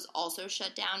park was also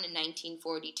shut down in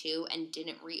 1942 and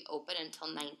didn't reopen until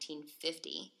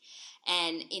 1950.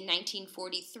 And in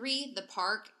 1943, the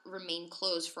park remained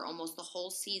closed for almost the whole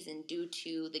season due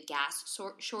to the gas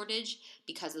shortage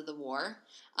because of the war.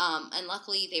 And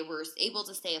luckily, they were able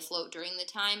to stay afloat during the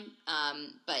time.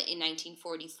 But in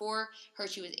 1944,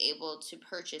 Hershey was able to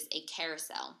purchase a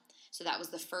carousel. So that was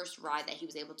the first ride that he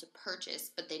was able to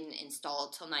purchase, but they didn't install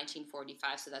it until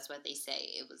 1945. So that's what they say.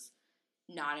 It was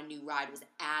not a new ride was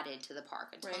added to the park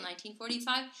until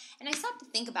 1945. And I stopped to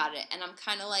think about it, and I'm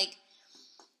kind of like,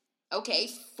 okay,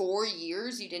 4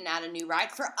 years you didn't add a new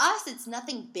ride. For us, it's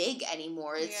nothing big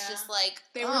anymore. It's just like,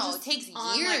 they were just it takes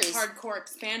on, years. Like, hardcore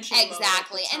expansion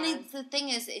Exactly. mode at And the thing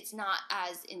is, it's not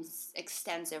as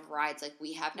extensive rides like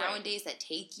we have nowadays that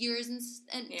take years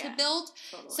to build.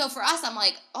 Totally. So for us, I'm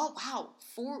like, oh,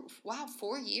 wow,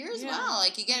 4 years? Yeah. Wow,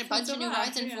 like you get a bunch of new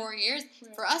rides in 4 years.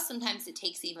 Right. For us, sometimes it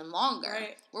takes even longer.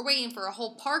 Right. We're waiting for a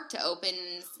whole park to open,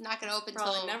 and it's not going to open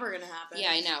Probably till... never going to happen.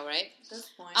 Yeah, I know, right? At this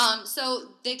point.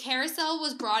 So the carousel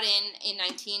was brought in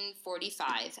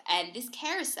 1945, and this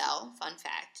carousel, fun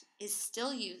fact, is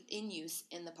still in use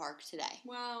in the park today.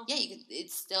 Wow. Yeah,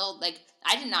 it's still, like,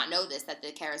 I did not know this, that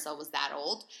the carousel was that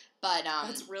old, but...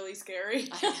 That's really scary.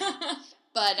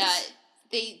 But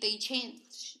they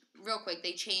changed, real quick,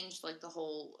 they changed, like, the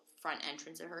whole front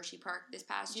entrance of Hershey Park this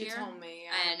past year. You told me,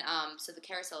 yeah. And so the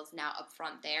carousel is now up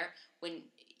front there. When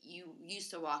you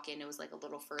used to walk in, it was, like, a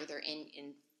little further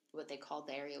in what they called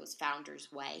the area was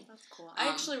Founder's Way. That's cool. I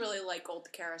actually really like old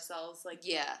carousels. Like,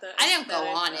 yeah, I didn't go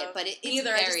on it, but it's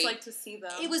either. Very, I just like to see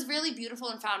them. It was really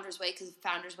beautiful in Founder's Way because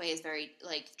Founder's Way is very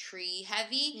like tree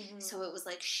heavy, so it was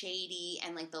like shady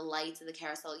and like the lights of the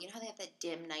carousel. You know how they have that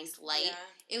dim, nice light? Yeah.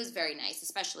 It was very nice,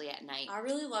 especially at night. I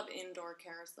really love indoor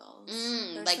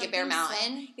carousels. Like at Bear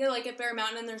Mountain. Yeah, like at Bear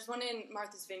Mountain, and there's one in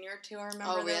Martha's Vineyard too. I remember.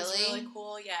 Oh, really? That's really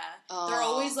cool. Yeah, oh. They're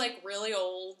always like really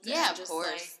old. Yeah, just, of course.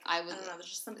 Like, I don't know. There's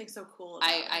just something so cool about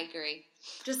it. I agree.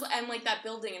 Just and like that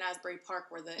building in Asbury Park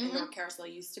where the indoor carousel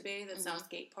used to be, that's now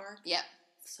skate park. Yep.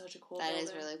 Such a cool building. That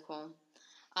is really cool.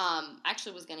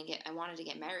 Actually I wanted to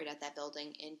get married at that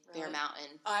building in Bear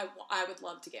Mountain. I would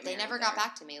love to get married. They never got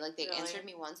back to me. Like, they answered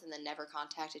me once and then never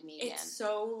contacted me again. It's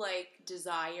so, like,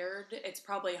 desired. It's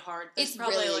probably hard. It's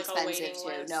probably, really like, expensive, a waiting too.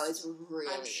 list. No, it's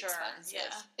really expensive.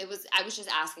 Yeah. I was just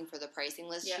asking for the pricing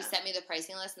list. Yeah. She sent me the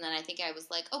pricing list, and then I think I was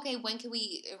like, okay, when can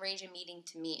we arrange a meeting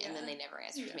to meet? And then they never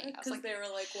answered me. Because they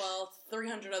were like, well,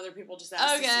 300 other people just asked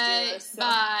us to do this. So.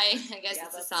 Bye. I guess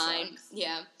it's a sign. Sucks.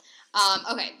 Yeah.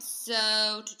 Okay,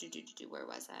 so where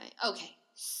was I? Okay,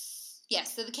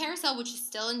 yes. So the carousel, which is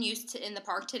still in use in the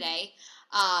park today,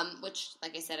 which,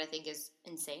 like I said, I think is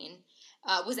insane,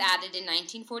 was added in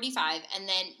 1945, and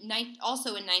then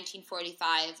also in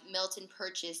 1945, Milton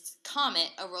purchased Comet,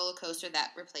 a roller coaster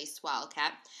that replaced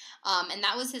Wildcat, and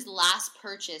that was his last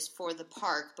purchase for the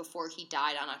park before he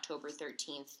died on October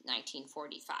 13th,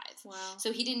 1945. Wow!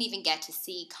 So he didn't even get to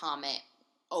see Comet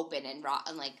open and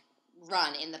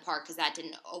run in the park because that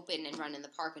didn't open and run in the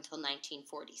park until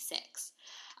 1946.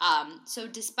 So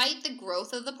despite the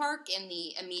growth of the park in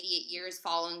the immediate years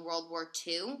following World War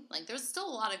II, like there's still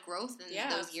a lot of growth in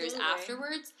those years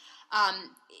afterwards.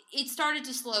 It started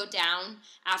to slow down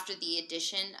after the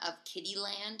addition of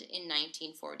Kiddieland in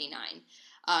 1949.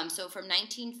 So from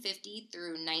 1950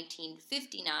 through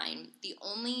 1959,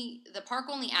 the park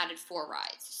only added 4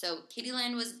 rides. So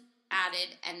Kiddieland was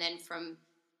added, and then from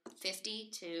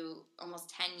 50 to almost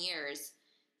 10 years,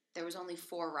 there was only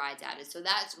 4 rides added. So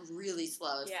that's really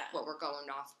slow what we're going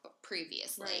off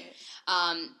previously.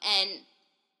 Right. And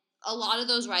a lot of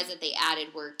those rides that they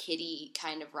added were kiddie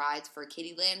kind of rides for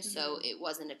Kiddieland, so it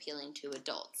wasn't appealing to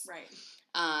adults. Right.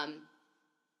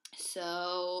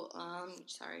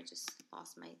 Sorry, I just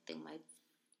lost my thing.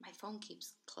 My phone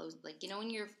keeps closed. Like, you know when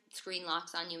your screen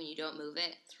locks on you and you don't move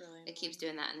it? It's really It keeps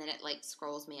doing that, and then it, like,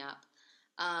 scrolls me up.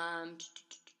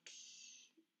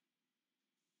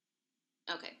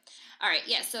 Okay. All right,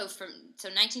 yeah, so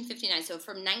 1959. So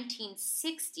from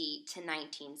 1960 to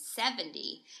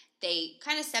 1970, they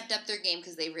kind of stepped up their game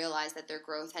because they realized that their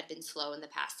growth had been slow in the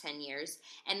past 10 years,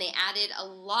 and they added a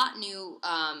lot new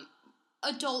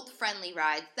adult-friendly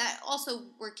rides that also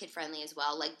were kid-friendly as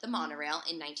well, like the monorail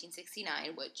in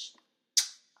 1969, which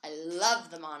I love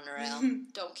the monorail.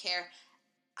 Don't care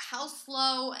how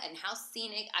slow and how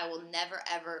scenic. I will never,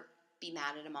 ever be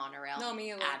mad at a monorail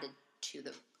added to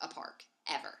a park.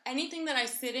 Ever. Anything that I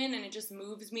sit in and it just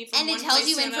moves me from and one it tells place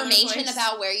you to another information place.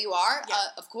 about where you are. Yeah.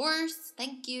 Of course.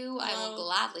 Thank you. I will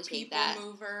gladly take that.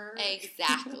 People mover.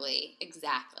 Exactly.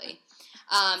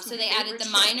 So they added the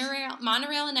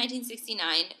monorail in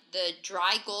 1969, the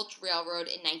Dry Gulch Railroad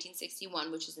in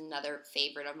 1961, which is another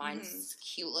favorite of mine. It's this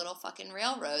cute little fucking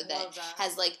railroad that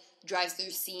has, like, drives through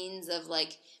scenes of,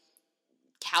 like,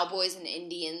 cowboys and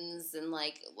Indians and,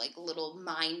 like little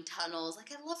mine tunnels.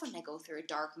 Like, I love when I go through a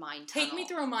dark mine tunnel. Take me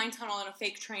through a mine tunnel on a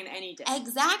fake train any day.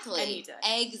 Exactly. Any day.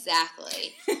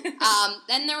 Exactly.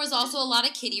 Then there was also a lot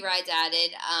of kiddie rides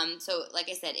added. So, like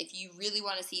I said, if you really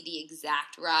want to see the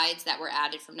exact rides that were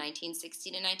added from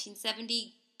 1960 to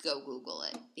 1970, go Google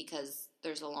it, because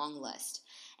there's a long list.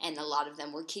 And a lot of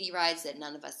them were kiddie rides that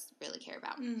none of us really care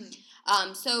about.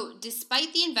 So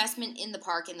despite the investment in the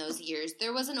park in those years,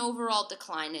 there was an overall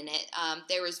decline in it.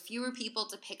 There was fewer people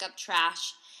to pick up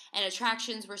trash, and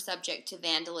attractions were subject to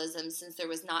vandalism since there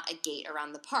was not a gate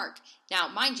around the park. Now,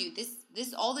 mind you,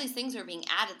 all these things are being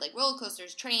added, like roller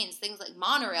coasters, trains, things like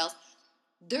monorails.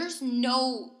 There's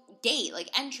no gate,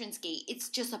 like entrance gate. It's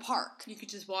just a park. You could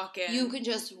just walk in. You can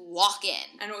just walk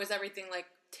in. And it was everything, like,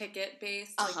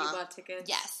 ticket-based? Like, you bought tickets?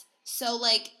 Yes. So,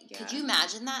 like, could you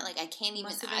imagine that? Like, I can't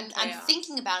even... I'm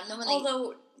thinking about it.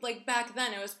 Although, like, back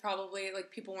then, it was probably,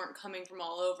 like, people weren't coming from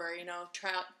all over, you know,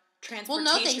 transportation. Well,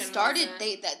 no, they started...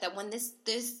 That when this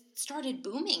started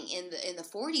booming in the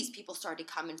 40s, people started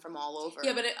coming from all over.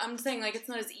 Yeah, but I'm saying, like, it's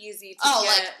not as easy to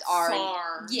get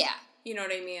far. Yeah. You know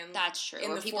what I mean? That's true. In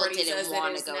or the people 40s didn't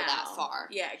want to go that far.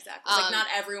 Yeah, exactly. Like, not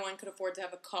everyone could afford to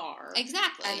have a car.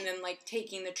 Exactly. And then, like,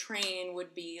 taking the train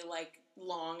would be, like,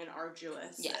 long and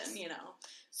arduous. Yes. And, you know.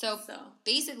 So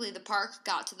basically, the park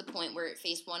got to the point where it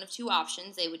faced one of two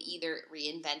options. They would either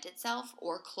reinvent itself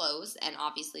or close, and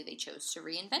obviously they chose to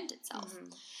reinvent itself.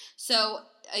 So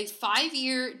a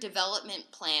 5-year development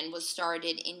plan was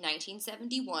started in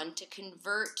 1971 to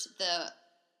convert the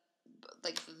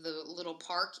little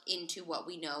park into what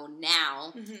we know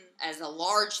now as a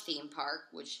large theme park,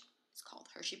 which is called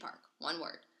Hershey Park. One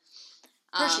word.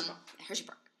 Hershey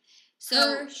Park.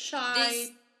 So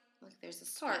look, there's a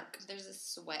sweat. There's a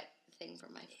sweat thing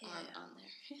from my arm on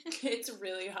there. It's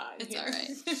really hot. It's all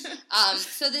right.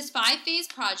 So this 5-phase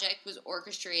project was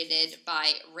orchestrated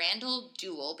by Randall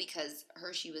Duell because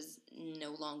Hershey was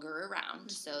no longer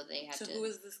around, so they had to. So who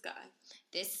is this guy?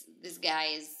 This guy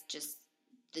is just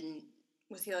the.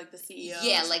 Was he like the CEO?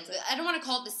 Yeah, like I don't want to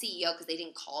call it the CEO because they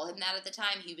didn't call him that at the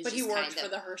time. He was, but just he worked kind of, for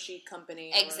the Hershey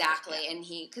company. Exactly, and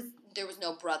because there was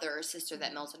no brother or sister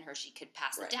that Milton Hershey could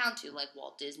pass it down to, like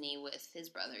Walt Disney with his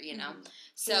brother, you know.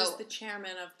 So he was the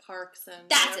chairman of parks and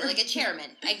that's it, like a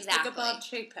chairman, exactly, like a Bob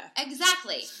Chapek.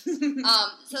 Exactly.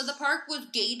 So the park was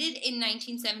gated in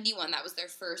 1971. That was their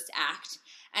first act.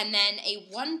 And then a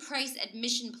one-price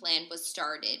admission plan was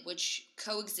started, which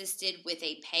coexisted with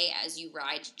a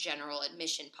pay-as-you-ride general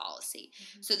admission policy.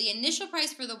 So the initial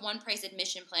price for the one-price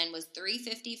admission plan was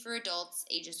 $350 for adults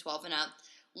ages 12 and up,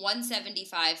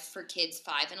 $175 for kids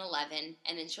 5 and 11,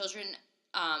 and then children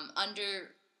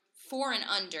under 4 and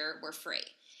under were free.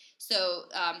 So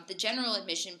the general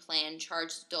admission plan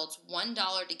charged adults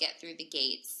 $1 to get through the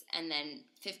gates, and then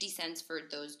 50 cents for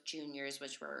those juniors,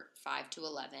 which were 5 to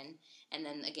 11. And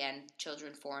then, again,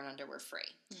 children 4 and under were free.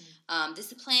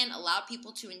 This plan allowed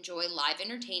people to enjoy live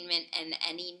entertainment and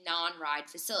any non-ride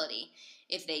facility.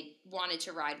 If they wanted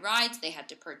to ride rides, they had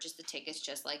to purchase the tickets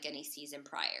just like any season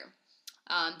prior.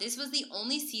 This was the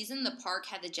only season the park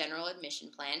had the general admission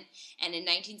plan, and in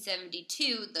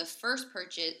 1972, the first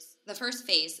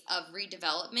phase of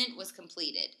redevelopment was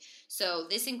completed. So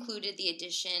this included the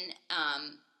addition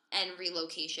and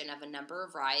relocation of a number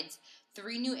of rides.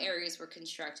 3 new areas were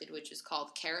constructed, which was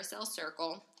called Carousel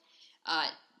Circle.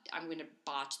 I'm going to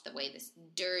botch the way this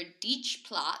Der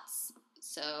Dietschplatz.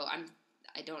 So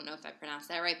I don't know if I pronounced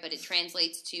that right, but it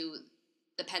translates to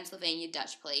the Pennsylvania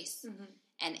Dutch Place, Mm-hmm.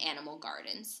 and Animal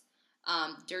Gardens.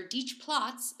 Der Deutsche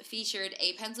Platz featured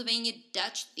a Pennsylvania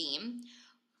Dutch theme,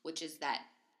 which is that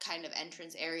kind of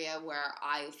entrance area where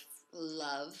I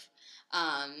love.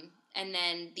 And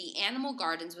then the Animal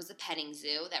Gardens was a petting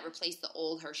zoo that replaced the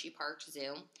old Hershey Park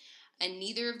Zoo. And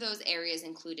neither of those areas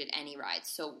included any rides.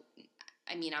 So,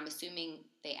 I mean, I'm assuming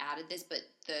they added this, but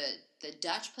the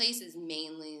Dutch Place is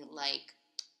mainly like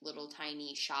little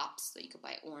tiny shops. So you could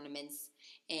buy ornaments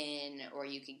in, or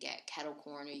you could get kettle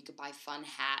corn, or you could buy fun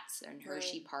hats and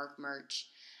Hershey Park merch.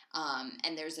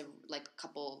 And there's a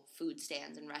couple food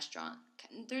stands and restaurant.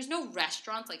 There's no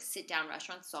restaurants, like sit-down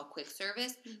restaurants. It's all quick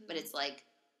service, but it's like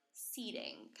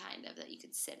seating kind of that you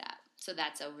could sit at. So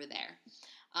that's over there.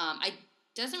 I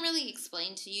doesn't really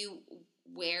explain to you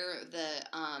where the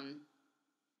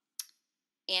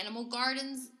Animal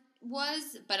Gardens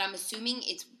was, but I'm assuming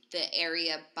it's the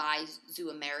area by Zoo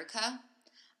America,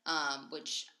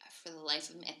 which for the life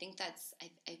of me, I think that's,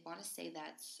 I want to say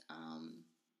that's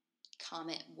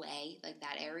Comet Way, like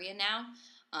that area now,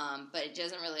 but it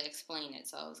doesn't really explain it,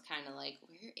 so I was kind of like,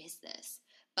 where is this?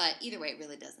 But either way, it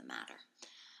really doesn't matter.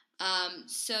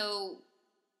 So,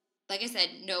 like I said,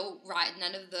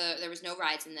 there was no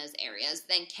rides in those areas.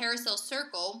 Then Carousel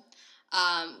Circle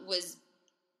was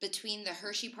between the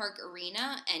Hershey Park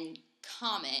Arena and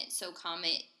Comet. So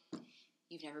Comet,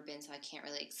 you've never been, so I can't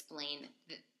really explain.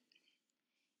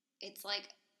 It's like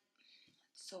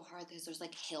so hard because there's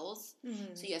like hills,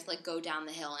 so you have to like go down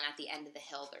the hill, and at the end of the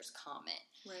hill there's Comet.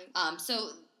 Right. So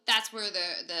that's where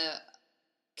the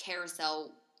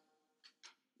Carousel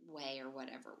Way or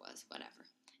whatever was. Whatever.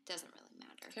 Doesn't really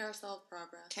matter. Carousel of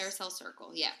Progress. Carousel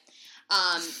Circle, yeah.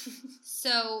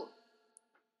 So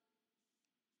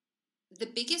the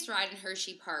biggest ride in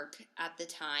Hershey Park at the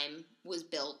time was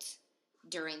built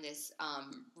during this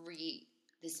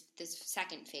this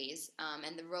second phase,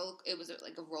 and it was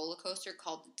like a roller coaster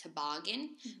called the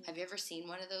Toboggan. Have you ever seen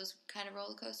one of those kind of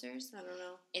roller coasters? I don't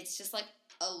know. It's just like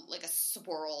a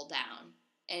swirl down,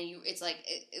 and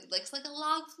it looks like a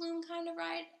log flume kind of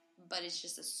ride, but it's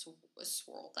just a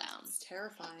swirl down. It's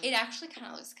terrifying. It actually kind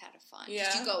of looks kind of fun. Yeah.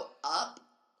 Just you go up,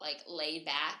 like laid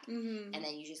back, and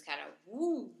then you just kind of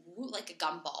woo like a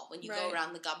gumball when you go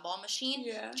around the gumball machine.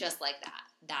 Yeah. Just like that.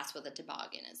 That's what the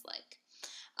toboggan is like.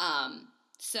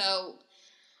 So,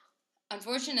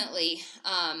 unfortunately,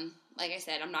 like I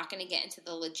said, I'm not going to get into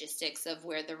the logistics of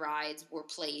where the rides were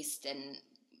placed and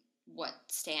what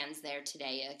stands there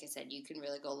today. Like I said, you can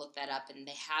really go look that up, and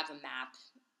they have a map,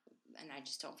 and I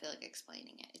just don't feel like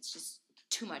explaining it. It's just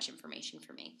too much information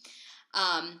for me.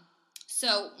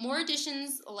 So more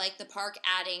additions, like the park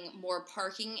adding more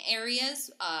parking areas,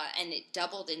 and it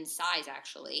doubled in size,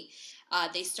 actually.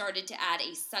 They started to add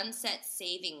a sunset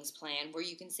savings plan where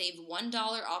you can save $1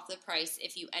 off the price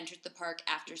if you entered the park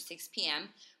after 6 p.m.,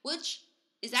 which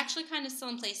is actually kind of still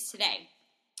in place today.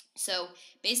 So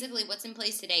basically what's in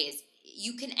place today is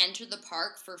you can enter the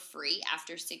park for free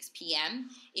after 6 p.m.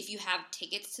 if you have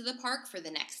tickets to the park for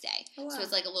the next day. Oh, wow. So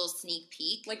it's like a little sneak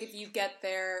peek. Like if you get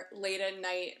there late at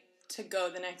night to go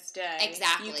the next day.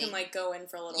 Exactly. You can like go in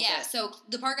for a little bit. Yeah, so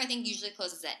the park I think usually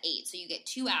closes at 8, so you get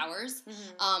 2 hours,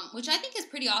 which I think is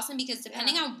pretty awesome because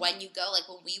depending on when you go, like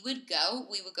when we would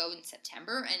go in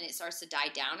September and it starts to die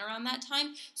down around that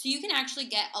time, so you can actually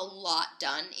get a lot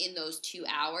done in those 2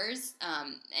 hours,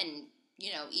 and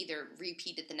either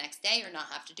repeat it the next day or not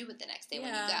have to do it the next day when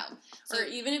you go. So, or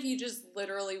even if you just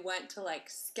literally went to like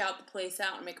scout the place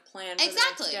out and make a plan for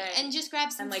exactly, the next day. and just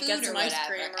grab some and like food get some or ice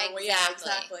whatever. cream or exactly. yeah,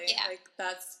 exactly. Yeah. Like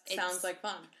that sounds like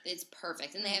fun. It's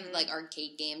perfect, and they have like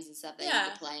arcade games and stuff that you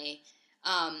can play.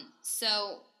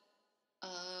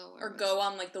 Or go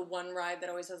on like the one ride that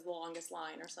always has the longest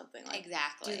line or something. Like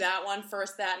exactly. Do that one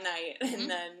first that night, and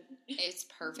then it's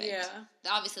perfect. Yeah.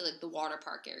 Obviously, like the water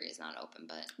park area is not open,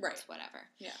 but it's whatever.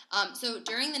 Yeah. So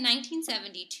during the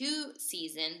 1972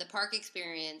 season, the park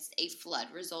experienced a flood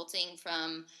resulting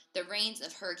from the rains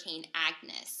of Hurricane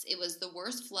Agnes. It was the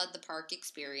worst flood the park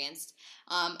experienced.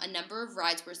 A number of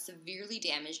rides were severely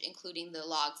damaged, including the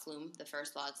log flume, the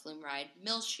first log flume ride,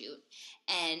 Mill Chute,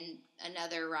 and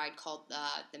another ride called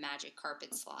the Magic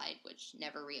Carpet Slide, which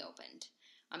never reopened.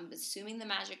 I'm assuming the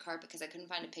Magic Carpet, because I couldn't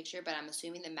find a picture, but I'm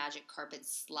assuming the Magic Carpet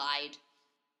Slide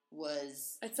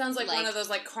was... It sounds like one of those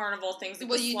like carnival things. Like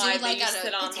well, the you slide do like that on you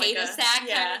sit a on, potato like sack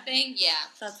kind of thing? Yeah.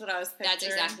 That's what I was picturing. That's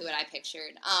exactly what I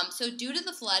pictured. So due to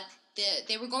the flood,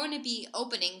 they were going to be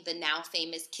opening the now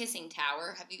famous Kissing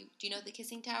Tower. Do you know what the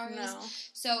Kissing Tower is? No.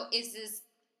 So it's this...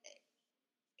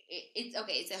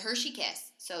 It's a Hershey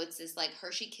Kiss. So it's this like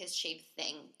Hershey Kiss shaped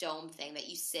dome thing that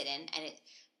you sit in, and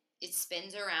it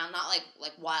spins around, not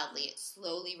like wildly. It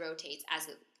slowly rotates as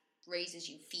it raises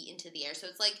you feet into the air. So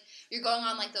it's like you're going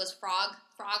on like those frog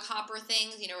hopper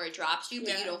things, you know, where it drops you,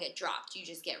 but you don't get dropped. You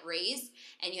just get raised,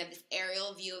 and you have this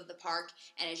aerial view of the park,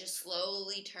 and it just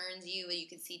slowly turns you, and you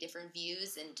can see different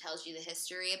views and tells you the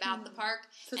history about the park.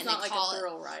 So it's and not like a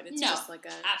thrill ride. It's just like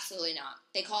a... absolutely not.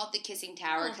 They call it the Kissing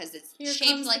Tower because it's here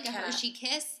shaped comes like the a cat. Hershey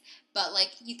kiss, but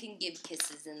like you can give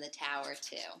kisses in the tower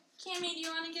too. Cammy, do you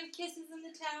want to give kisses in the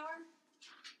tower?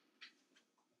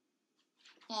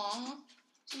 Aw.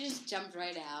 She just jumped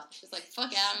right out. She's like,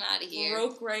 fuck it, I'm out of here.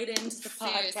 Broke right into the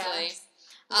podcast. Seriously.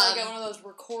 I got one of those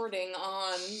recording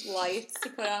on lights to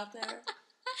put out there.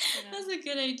 You know, That's a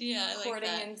good idea. I like recording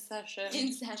that. in session.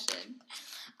 In session.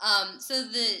 So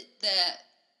the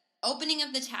opening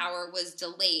of the tower was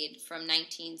delayed from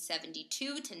 1972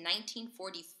 to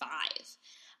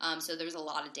 1945. So there was a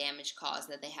lot of damage caused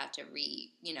that they had to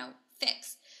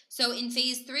fix. So in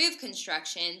phase 3 of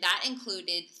construction, that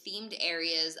included themed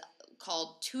areas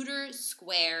called Tudor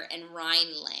Square and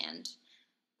Rhineland.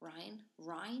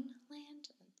 Rhineland?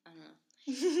 I don't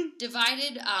know.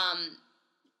 Divided,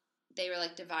 they were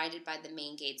like divided by the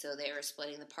main gate, so they were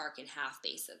splitting the park in half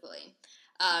basically.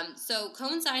 So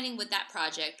coinciding with that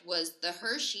project was the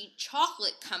Hershey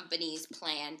Chocolate Company's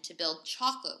plan to build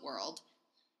Chocolate World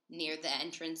near the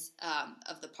entrance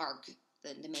of the park,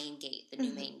 the main gate, the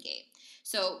new main gate.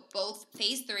 So both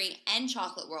Phase 3 and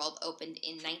Chocolate World opened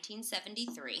in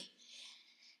 1973.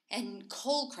 And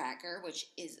Coal Cracker,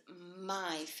 which is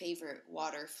my favorite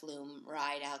water flume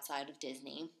ride outside of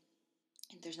Disney.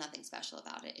 There's nothing special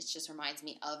about it. It just reminds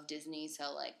me of Disney,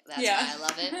 so like that's why I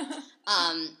love it.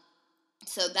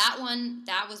 So that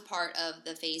was part of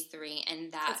the Phase 3,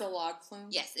 and that... It's a log flume?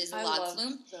 Yes, it's a log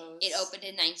flume. Those. It opened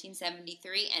in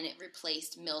 1973, and it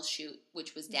replaced Mill Chute,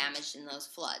 which was damaged in those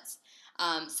floods.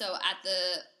 So at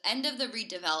the end of the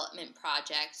redevelopment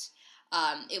project,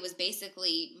 it was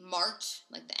basically marked,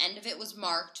 like the end of it was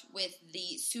marked with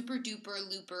the Super Duper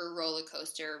Looper roller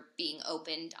coaster being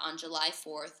opened on July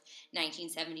 4th,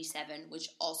 1977, which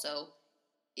also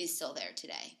is still there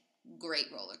today.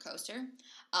 Great roller coaster.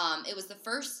 It was the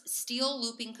first steel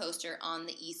looping coaster on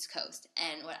the East Coast.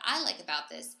 And what I like about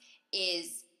this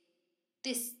is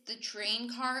the train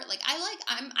car. Like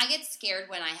I get scared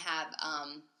when I have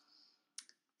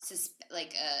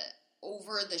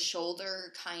over the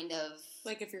shoulder kind of,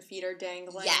 like if your feet are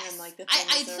dangling and like the I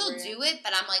thing is still over you. do it,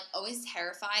 but I'm like always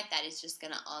terrified that it's just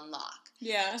gonna unlock.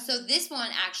 Yeah. So this one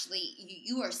actually,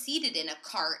 you are seated in a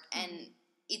cart, and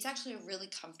it's actually a really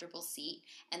comfortable seat,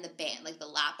 and the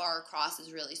lap bar across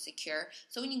is really secure.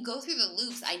 So when you go through the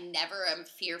loops, I never am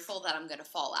fearful that I'm gonna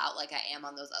fall out like I am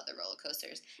on those other roller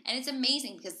coasters. And it's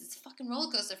amazing because it's a fucking roller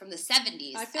coaster from the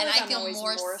 70s, I feel and like I feel I'm always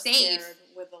more safe scared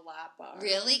with the lap bar.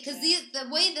 Really? Because the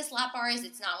way this lap bar is,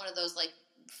 it's not one of those like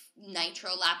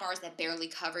nitro lap bars that barely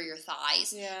cover your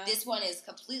thighs. Yeah. This one is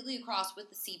completely across with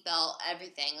the seatbelt,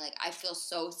 everything. Like I feel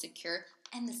so secure,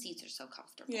 and the seats are so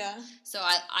comfortable. Yeah. So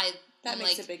That I'm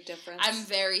makes like, a big difference. I'm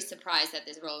very surprised at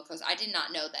this roller coaster. I did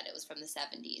not know that it was from the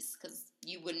 70s because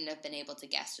you wouldn't have been able to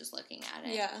guess just looking at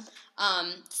it. Yeah.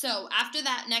 So after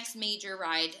that next major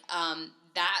ride,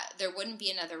 that there wouldn't be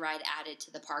another ride added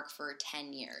to the park for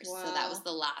 10 years. Wow. So that was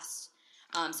the last.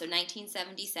 So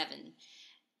 1977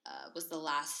 was the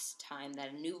last time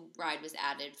that a new ride was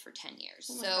added for 10 years.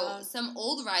 Oh my So God. some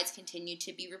old rides continued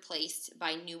to be replaced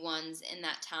by new ones in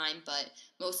that time, but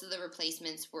most of the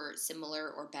replacements were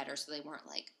similar or better, so they weren't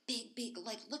like big,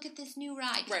 like look at this new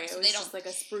ride. Right. So It was they don't just like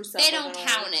a spruce up. they of don't an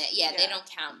count old- it. Yeah, they don't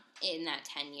count in that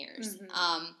 10 years.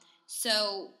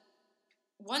 So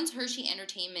once Hershey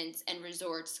Entertainments and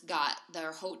Resorts got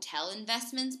their hotel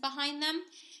investments behind them,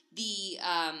 the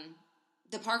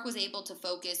park was able to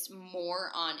focus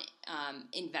more on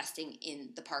investing in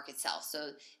the park itself.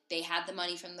 So they had the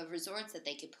money from the resorts that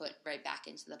they could put right back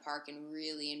into the park and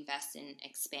really invest in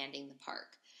expanding the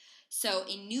park. So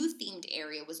a new themed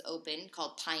area was opened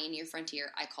called Pioneer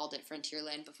Frontier. I called it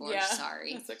Frontierland before. Yeah,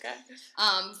 Sorry. That's okay.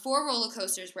 4 roller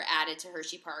coasters were added to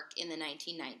Hershey Park in the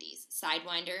 1990s.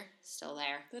 Sidewinder, still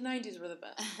there. The 90s were the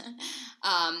best.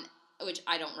 Which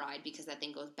I don't ride because that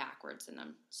thing goes backwards, and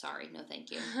I'm sorry, no thank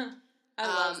you. I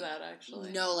love that,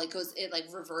 actually. No, it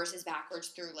reverses backwards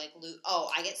through loop. Oh,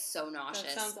 I get so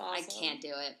nauseous. That sounds awesome. I can't do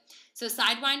it. So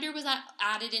Sidewinder was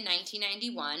added in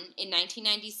 1991. In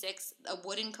 1996, a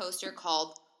wooden coaster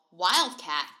called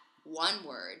Wildcat, one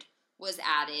word, was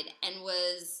added and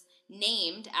was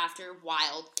named after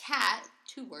Wildcat,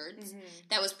 2 words,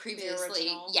 that was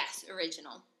previously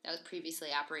original. That was previously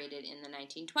operated in the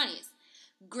 1920s.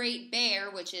 Great Bear,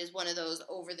 which is one of those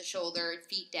over-the-shoulder,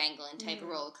 feet-dangling type of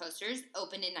roller coasters,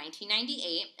 opened in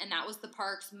 1998, and that was the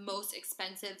park's most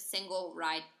expensive single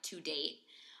ride to date.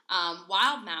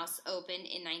 Wild Mouse opened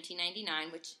in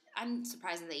 1999, which I'm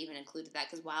surprised that they even included that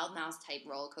because Wild Mouse type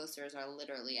roller coasters are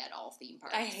literally at all theme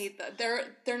parks. I hate that.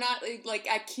 They're not like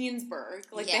at Keensburg.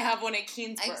 Like they have one at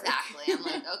Keensburg. Exactly. I'm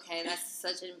like, okay, that's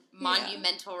such a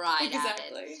monumental ride.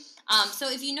 Exactly. Added.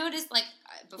 So if you notice, like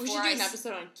before we should do an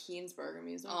episode on Keensburg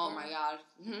Amusement Oh Park. my god,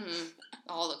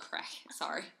 all the crack.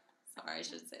 Sorry, I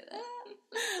should say that.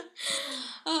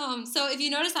 So if you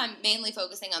notice, I'm mainly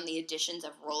focusing on the additions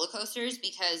of roller coasters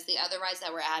because the other rides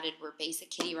that were added were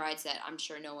basic kiddie rides that I'm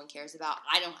sure no one cares about.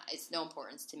 It's no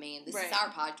importance to me, and this is our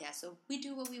podcast, so we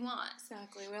do what we want.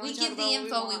 Exactly. We give the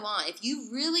info we want. If you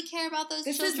really care about those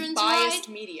children's rides, biased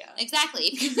media. Exactly.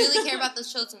 If you really care about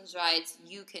those children's rides,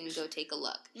 you can go take a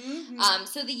look. Mm-hmm.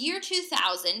 So the year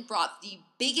 2000 brought the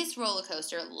biggest roller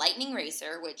coaster, Lightning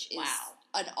Racer, which is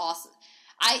an awesome.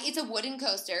 It's a wooden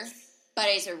coaster, but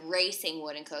it's a racing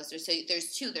wooden coaster. So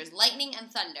there's two. There's Lightning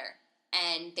and Thunder,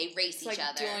 and they race each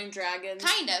other. Dueling Dragons,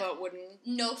 kind of, but wooden.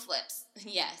 No flips.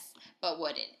 Yes, but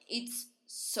wooden. It's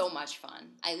so much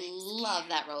fun. I love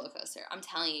that roller coaster. I'm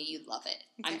telling you, you'd love it.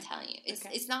 Okay. I'm telling you,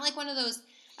 it's not like one of those.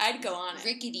 I'd go on it.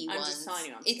 Rickety ones. I'm just telling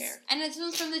you, I'm scared. And it's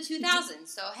ones from the 2000s.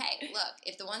 So hey, look,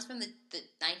 if the ones from the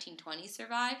 1920s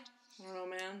survived. I don't know,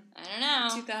 man. I don't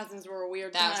know. The 2000s were a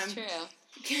weird time. That's true.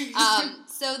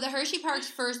 So the Hershey Park's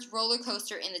first roller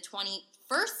coaster in the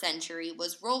 21st century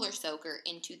was Roller Soaker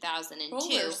in 2002.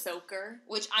 Roller Soaker.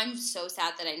 Which I'm so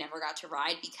sad that I never got to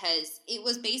ride because it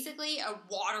was basically a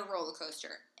water roller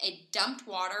coaster. It dumped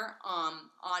water on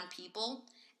people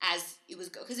as it was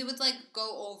because it would like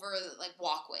go over like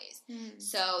walkways.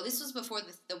 So this was before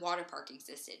the water park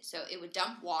existed. So it would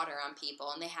dump water on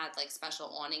people, and they had like special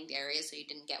awninged areas so you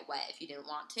didn't get wet if you didn't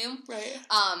want to. Right.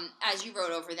 As you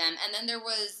rode over them, and then there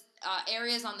was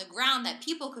areas on the ground that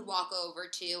people could walk over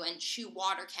to and shoot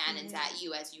water cannons at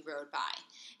you as you rode by.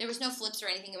 There was no flips or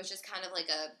anything. It was just kind of like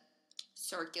a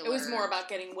circular. It was more about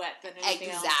getting wet than anything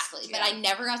else. Exactly. But I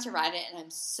never got to ride it, and I'm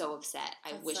so upset.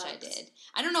 I wish I did.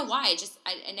 I don't know why.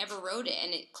 I never rode it,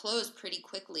 and it closed pretty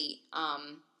quickly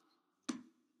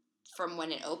from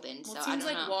when it opened. Well, so it seems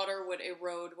like water would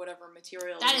erode whatever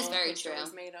material that is very true.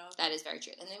 Was made of. That is very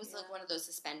true. And it was like one of those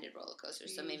suspended roller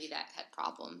coasters, so maybe that had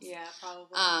problems. Yeah,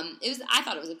 probably. I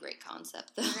thought it was a great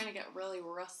concept, though. You're gonna get really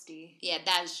rusty. Yeah,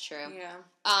 that is true. Yeah.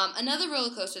 Another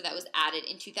roller coaster that was added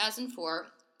in 2004.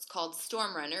 It's called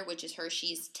Storm Runner, which is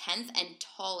Hershey's 10th and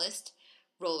tallest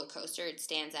roller coaster. It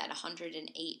stands at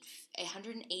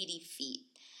 180 feet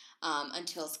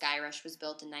until Sky Rush was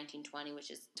built in 1920,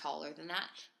 which is taller than that.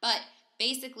 But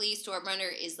basically, Storm Runner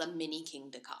is the mini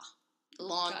King Ka.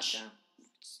 Launch. Gotcha.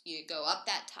 You go up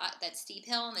that steep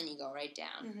hill, and then you go right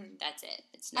down. Mm-hmm. That's it.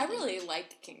 It's I really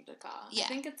liked King Ka. Yeah. I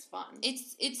think it's fun.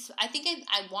 It's. I think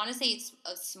I want to say it's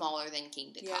smaller than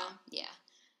King Ka. Yeah.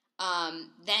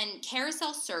 Then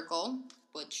Carousel Circle,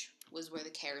 which was where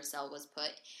the carousel was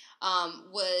put,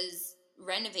 was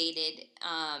renovated,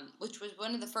 which was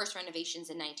one of the first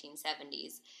renovations in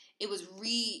 1970s. It was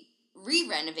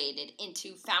re-renovated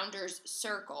into Founders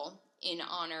Circle in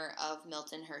honor of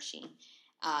Milton Hershey.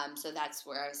 So that's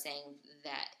where I was saying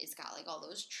that it's got like all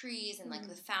those trees and like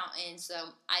the fountain.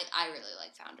 So I really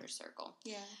like Founders Circle.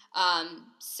 Yeah.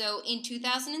 So in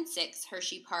 2006,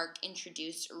 Hershey Park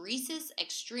introduced Reese's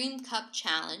Extreme Cup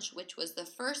Challenge, which was the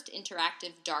first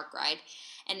interactive dark ride,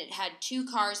 and it had two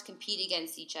cars compete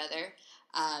against each other.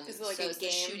 Is it like so a it's game?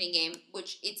 The shooting game,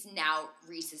 which it's now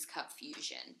Reese's Cup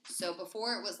Fusion. So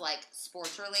before it was like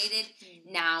sports related,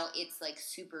 now it's like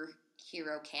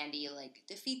superhero candy, like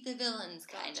defeat the villains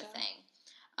kind of thing.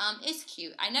 It's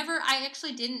cute. I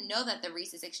actually didn't know that the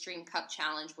Reese's Extreme Cup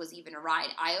Challenge was even a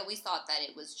ride. I always thought that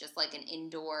it was just like an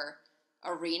indoor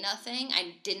arena thing.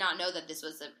 I did not know that this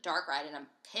was a dark ride, and I'm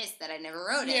pissed that I never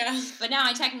rode it. Yeah. But now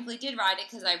I technically did ride it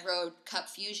because I rode Cup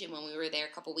Fusion when we were there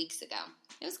a couple weeks ago.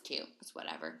 It was cute. It's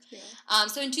whatever. Yeah.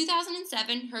 So in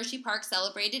 2007, Hershey Park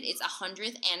celebrated its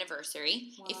 100th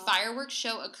anniversary. Wow. A fireworks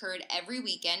show occurred every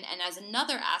weekend, and as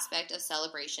another aspect of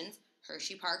celebrations,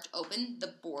 Hershey Park opened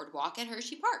the Boardwalk at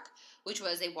Hershey Park, which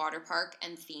was a water park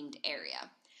and themed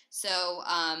area. So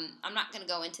I'm not going to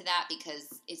go into that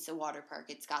because it's a water park.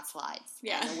 It's got slides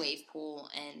and a wave pool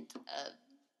and a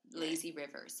lazy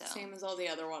river. So same as all the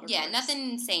other water parks. Yeah,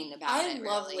 nothing insane about it. I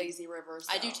love really. lazy rivers.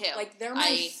 I do too. Like they're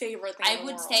my favorite thing. I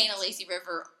would stay in a lazy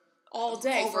river all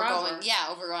day, over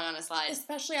going on a slide.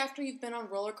 Especially after you've been on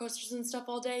roller coasters and stuff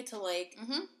all day, to like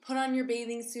put on your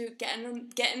bathing suit, get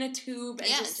in a tube, and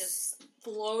just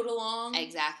float along.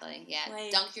 Exactly. Yeah.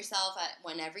 Like, dunk yourself at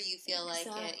whenever you feel like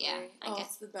it. Yeah.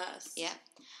 It's the best. Yeah.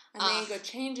 And then you go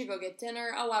change, you go get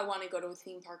dinner. Oh, I want to go to a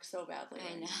theme park so badly.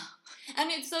 I know. And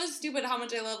it's so stupid how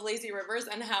much I love Lazy Rivers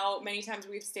and how many times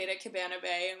we've stayed at Cabana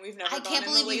Bay and we've never I gone can't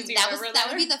in the believe Lazy that River was that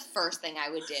there. would be the first thing I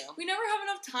would do. We never have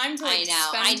enough time to I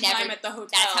know. spend time at the hotel.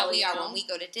 That's how we are know? when we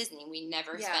go to Disney. We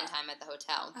never spend time at the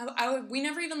hotel. We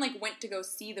never even went to go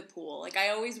see the pool. I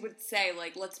always would say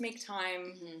let's make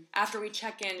time after we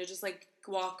check in to just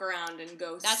walk around and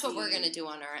go. That's what we're gonna do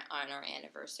on our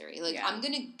anniversary. I'm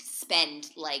gonna spend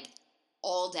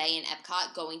all day in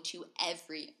Epcot going to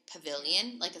every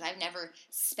pavilion. Because I've never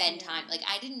spent time.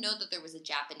 I didn't know that there was a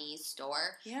Japanese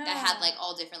store that had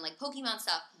all different Pokemon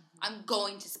stuff. I'm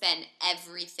going to spend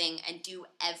everything and do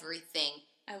everything.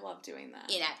 I love doing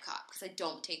that in Epcot because I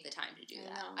don't take the time to do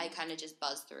that. I kind of just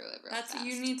buzz through it real fast.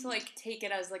 You need to take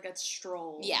it as a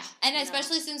stroll. Yeah, and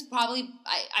especially since probably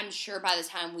I'm sure by the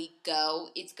time we go,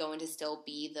 it's going to still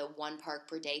be the one park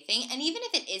per day thing. And even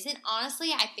if it isn't, honestly,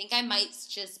 I think I might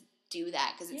just do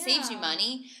that because it saves you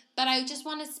money. But I just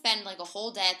want to spend a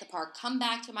whole day at the park, come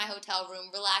back to my hotel room,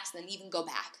 relax, and then even go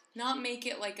back. Not make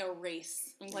it a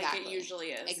race like it usually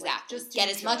is. Exactly. Just get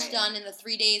as much done in the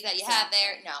 3 days that you have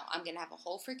there. No, I'm going to have a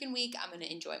whole freaking week. I'm going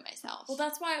to enjoy myself. Well,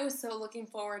 that's why I was so looking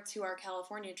forward to our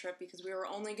California trip because we were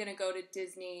only going to go to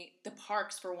Disney, the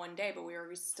parks for one day, but we were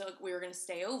going to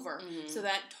stay over. Mm-hmm. So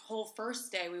that whole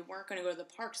first day, we weren't going to go to the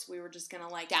parks. We were just going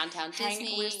to downtown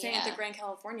Disney. We were staying at the Grand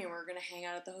California. We were going to hang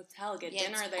out at the hotel, get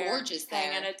dinner it's there. Gorgeous there.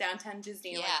 Hang out at downtown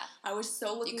Disney. Yeah. I was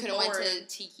so looking forward. You could have went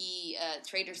to Tiki,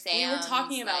 Trader Sam's. We were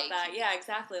talking about that. Yeah,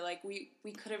 exactly.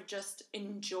 We could have just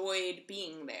enjoyed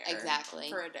being there. Exactly.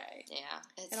 For a day.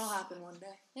 Yeah. It'll happen one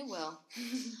day. It will.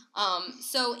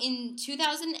 So in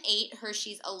 2008,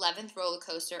 Hershey's 11th roller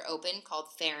coaster opened called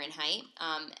Fahrenheit,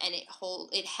 and it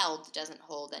doesn't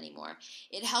hold anymore.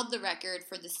 It held the record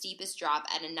for the steepest drop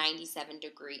at a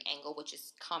 97-degree angle, which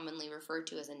is commonly referred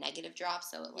to as a negative drop,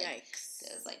 so it Yikes.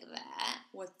 goes like that.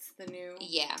 What's the new?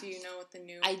 Yeah. Do you know what the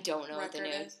new I don't know what the new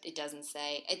is? It doesn't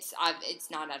say. It's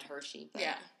not at Hershey, but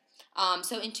yeah.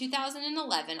 So in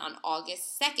 2011, on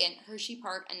August 2nd, Hershey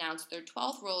Park announced their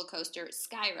 12th roller coaster,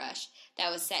 Sky Rush,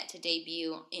 that was set to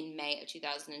debut in May of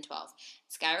 2012.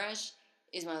 Sky Rush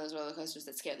is one of those roller coasters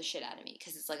that scare the shit out of me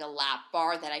because it's a lap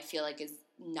bar that I feel is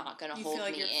not going to hold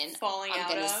me in. I'm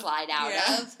going to slide out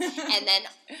of. And then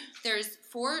there's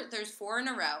four in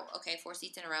a row. Okay, 4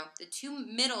 seats in a row. The 2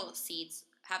 middle seats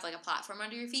have a platform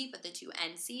under your feet, but the 2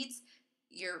 end seats,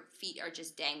 your feet are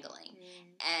just dangling.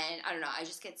 And I don't know, I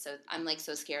just get I'm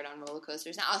so scared on roller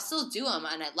coasters. Now, I'll still do them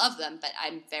and I love them, but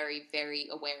I'm very, very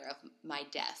aware of my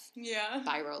death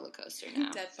by roller coaster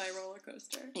now. Death by roller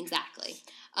coaster. Exactly.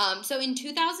 So in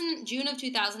June of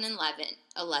 2011,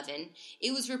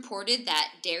 it was reported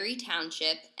that Derry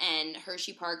Township and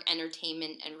Hershey Park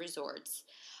Entertainment and Resorts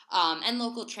and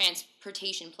local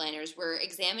transportation planners were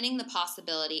examining the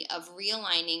possibility of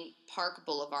realigning Park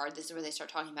Boulevard. This is where they start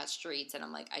talking about streets, and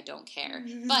I'm I don't care.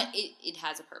 But it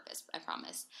has a purpose, I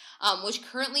promise. Which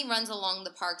currently runs along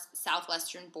the park's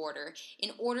southwestern border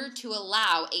in order to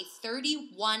allow a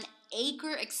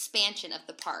 31-acre expansion of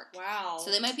the park. Wow.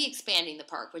 So they might be expanding the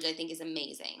park, which I think is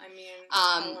amazing. I mean,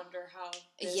 I wonder how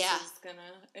this is going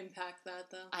to impact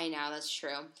that, though. I know, that's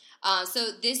true. So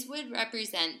this would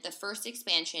represent the first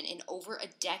expansion in over a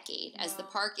decade, as the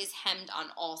park is hemmed on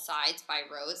all sides by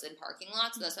roads and parking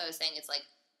lots. So that's why I was saying it's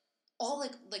all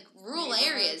rural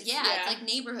areas. Yeah, it's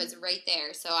neighborhoods right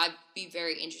there. So I'd be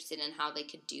very interested in how they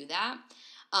could do that.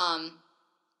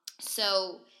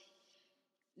 So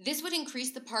this would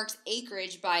increase the park's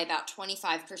acreage by about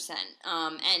 25%.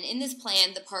 And in this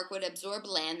plan, the park would absorb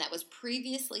land that was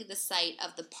previously the site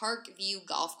of the Park View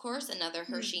Golf Course, another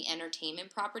Hershey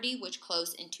Entertainment property, which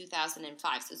closed in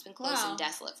 2005. So it's been closed and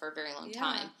desolate for a very long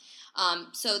time.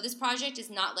 So this project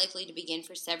is not likely to begin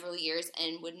for several years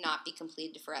and would not be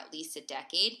completed for at least a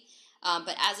decade.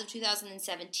 But as of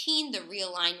 2017, the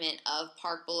realignment of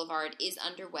Park Boulevard is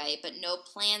underway, but no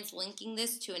plans linking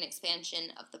this to an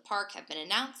expansion of the park have been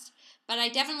announced. But I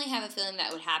definitely have a feeling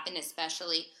that would happen,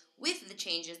 especially with the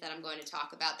changes that I'm going to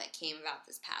talk about that came about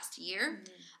this past year.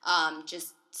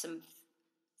 Just some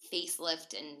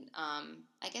facelift and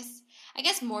I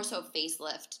guess more so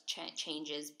facelift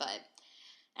changes, but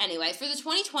anyway, for the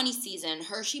 2020 season,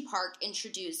 Hershey Park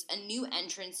introduced a new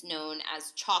entrance known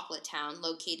as Chocolate Town,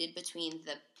 located between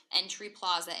the Entry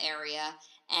Plaza area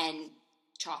and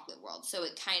Chocolate World. So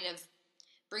it kind of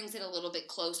brings it a little bit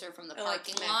closer from the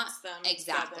parking lot.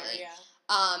 Exactly.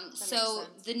 Together, so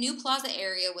the new plaza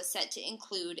area was set to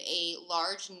include a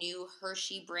large new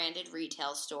Hershey-branded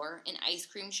retail store, an ice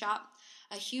cream shop,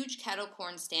 a huge kettle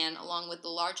corn stand, along with the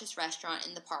largest restaurant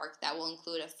in the park that will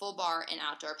include a full bar and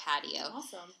outdoor patio.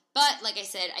 Awesome. But, like I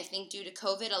said, I think due to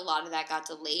COVID, a lot of that got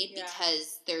delayed Yeah.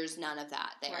 because there's none of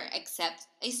that there, Right. except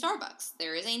a Starbucks.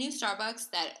 There is a new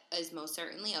Starbucks that is most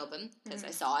certainly open, because I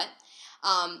Mhm. saw it.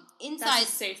 Inside, That's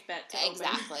a safe bet to open.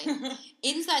 Exactly.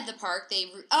 Inside the park,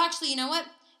 actually, you know what?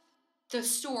 The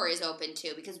store is open,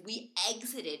 too, because we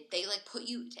exited. They, like, put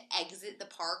you to exit the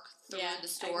park through the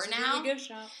store Exit now. the gift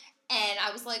shop. And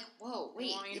I was like, whoa,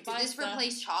 wait, want you to did buy this stuff.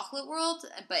 replace Chocolate World?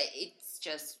 But it's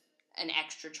just an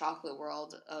extra Chocolate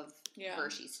World of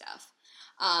Hershey stuff.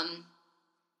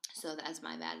 So that's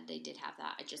my bad. They did have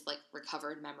that. I just, like,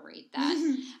 recovered memory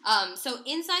that. So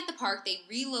inside the park, they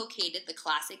relocated the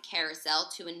classic carousel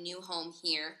to a new home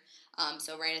here.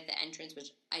 So right at the entrance, which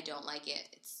I don't like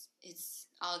it. It's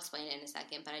I'll explain it in a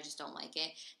second, but I just don't like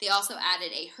it. They also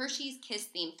added a Hershey's Kiss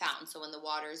themed fountain. So when the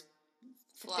water's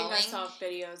flowing, I think I saw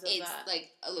videos of it's that.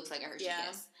 like it looks like a Hershey Yeah.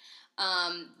 Kiss.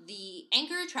 The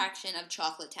anchor attraction of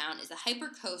Chocolate Town is a hyper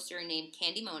coaster named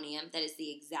Candymonium that is the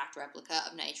exact replica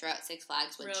of Nitro at Six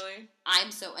Flags, which Really?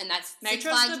 and that's Six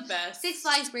Nitro's Flags. the best. Six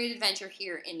Flags Great Adventure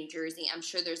here in New Jersey. I'm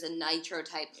sure there's a Nitro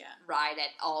type ride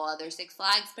at all other Six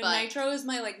Flags, But Nitro is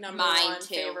my number mine one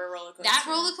too. favorite roller coaster. That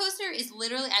roller coaster is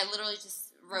I literally just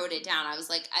wrote it down. I was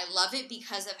like, I love it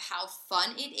because of how fun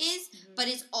it is, but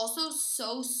it's also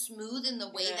so smooth in the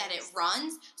way that it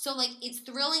runs. So, like, it's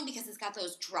thrilling because it's got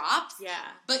those drops. Yeah.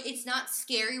 But it's not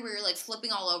scary where you're, like,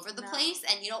 flipping all over the place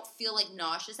and you don't feel, like,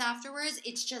 nauseous afterwards.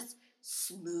 It's just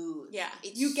smooth. Yeah.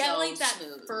 It's You get, so like, that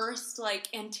smooth. first,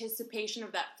 like, anticipation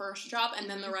of that first drop, and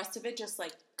then the rest of it just,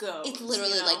 like, goes. It's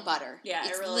literally like butter. Yeah,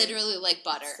 it's really, literally like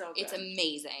butter. so It's good.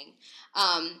 amazing.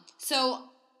 So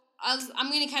I'm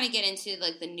going to kind of get into,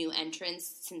 like, the new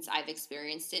entrance since I've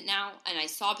experienced it now, and I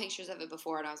saw pictures of it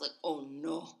before, and I was like, oh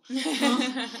no.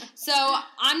 So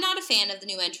I'm not a fan of the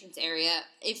new entrance area.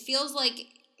 It feels like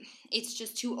it's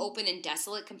just too open and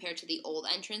desolate compared to the old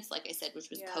entrance, like I said, which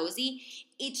was cozy.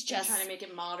 It's They're just trying to make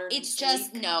it modern. It's and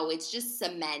just sleek. it's just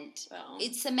cement. Oh.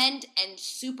 It's cement and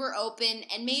super open,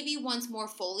 and maybe once more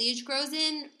foliage grows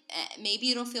in,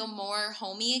 maybe it'll feel more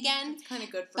homey again. It's kind of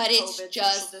good for But COVID, it's social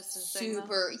just distancing, though.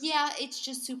 super. It's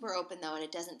just super open though, and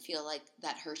it doesn't feel like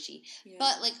that Hershey. Yeah.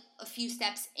 But like a few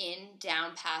steps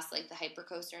down past like the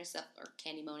hypercoaster and stuff, or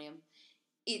Candymonium,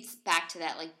 it's back to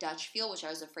that like Dutch feel, which I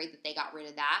was afraid that they got rid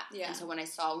of that. Yeah. And so when I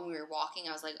saw when we were walking,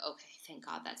 I was like, okay, thank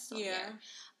God that's still Yeah. there.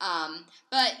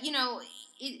 But you know,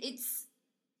 it's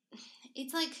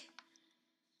like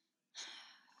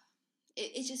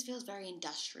it just feels very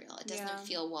industrial. It doesn't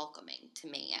feel welcoming to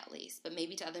me, at least. But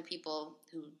maybe to other people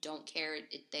who don't care,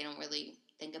 they don't really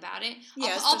think about it.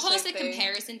 Yeah, I'll especially post a if they-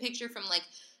 comparison picture from like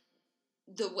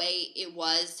the way it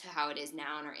was to how it is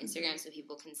now on our Instagram, so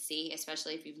people can see,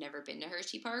 especially if you've never been to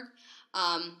Hershey Park.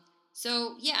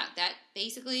 So yeah, that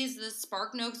basically is the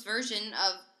Spark Notes version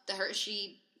of the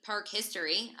Hershey Park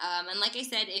history. And like I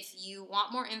said, if you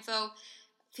want more info,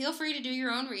 feel free to do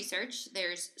your own research.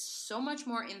 There's so much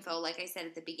more info, like I said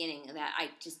at the beginning, that I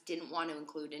just didn't want to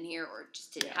include in here, or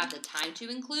just didn't have the time to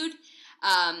include.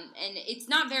 And it's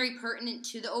not very pertinent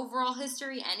to the overall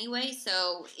history anyway,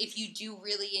 so if you do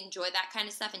really enjoy that kind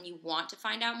of stuff and you want to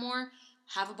find out more,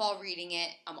 have a ball reading it.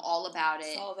 I'm all about it.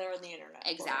 It's all there on the internet.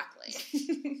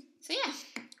 Exactly. So yeah,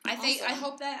 I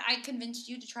hope that I convinced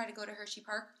you to try to go to Hershey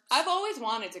Park. I've always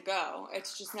wanted to go.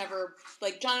 It's just never,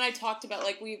 like, John and I talked about,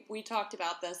 like, we talked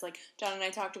about this, like, John and I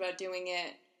talked about doing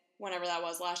it whenever that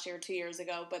was, last year or 2 years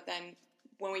ago, but then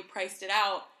when we priced it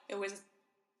out, it was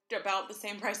about the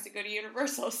same price to go to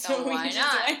Universal, so we why just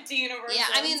not? went to Universal. Yeah,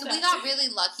 I mean, instead. we got really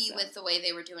lucky with the way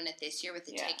they were doing it this year with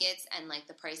the Yeah. tickets and, like,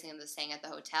 the pricing of the staying at the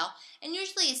hotel. And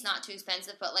usually it's not too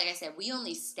expensive, but like I said, we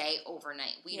only stay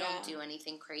overnight. We don't do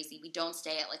anything crazy. We don't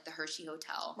stay at, like, the Hershey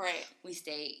Hotel. Right. We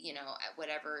stay, at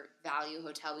whatever value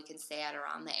hotel we can stay at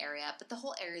around the area. But the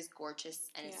whole area is gorgeous,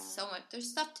 and it's so much, there's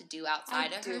stuff to do outside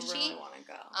of Hershey. I really want to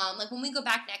go. Like, when we go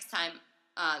back next time,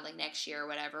 like next year or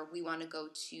whatever, we want to go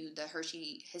to the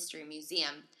Hershey History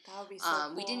Museum. That would be so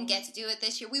cool. We didn't get to do it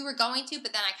this year. We were going to,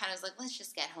 but then I kind of was like, let's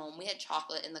just get home. We had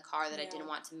chocolate in the car that I didn't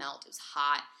want to melt. It was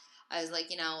hot. I was like,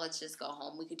 let's just go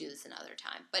home. We could do this another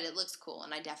time. But it looks cool,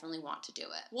 and I definitely want to do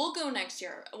it. We'll go next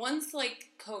year. Once, like,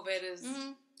 COVID is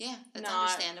Yeah, that's not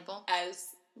understandable. as,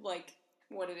 like,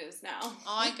 what it is now. Oh,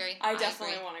 I agree. I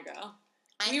definitely want to go.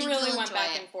 I We think really you'll went enjoy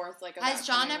back it. and forth. Like, Has about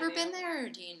John coming ever with you. been there, or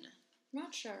do you know? I'm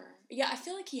not sure. Yeah, I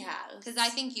feel like he has. Because I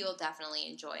think you'll definitely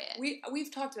enjoy it. We've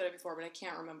talked about it before, but I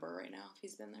can't remember right now if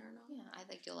he's been there or not. Yeah, I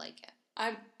think you'll like it.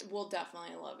 I will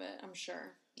definitely love it. I'm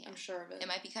sure. Yeah. I'm sure of it. It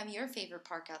might become your favorite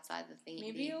park outside the theme.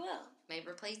 Maybe it will. May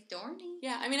replace Dorney.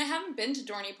 Yeah, I mean, I haven't been to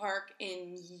Dorney Park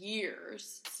in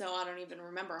years, so I don't even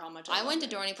remember how much I went to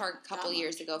loved it. Dorney Park a couple That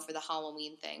years much. ago for the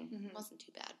Halloween thing. Mhm. It wasn't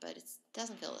too bad, but it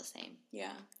doesn't feel the same.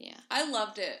 Yeah. Yeah. I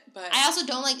loved it, but I also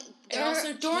don't like... it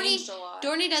also changed a lot.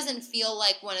 Dorney doesn't feel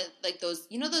like one of like those,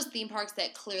 you know, those theme parks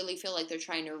that clearly feel like they're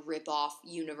trying to rip off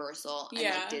Universal and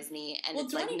like Disney, and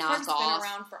it's like Dorney knock Park's off. been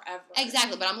around forever.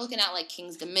 Exactly, but I'm looking at like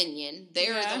King's Dominion.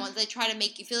 They're Yeah. the ones that try to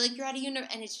make you feel like you're at a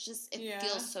and it's just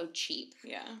feels so cheap.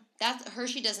 Yeah.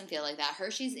 Hershey doesn't feel like that.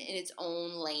 Hershey's in its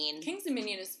own lane. King's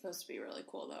Dominion is supposed to be really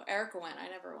cool, though. Erica went. I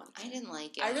never went there. I didn't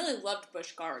like it. I really loved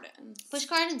Busch Gardens. Busch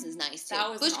Gardens is nice too.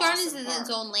 That was Busch an Gardens awesome is in its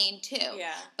park. own lane too.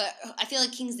 Yeah. But I feel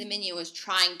like King's Dominion was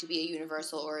trying to be a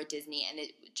Universal or a Disney, and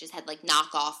it just had like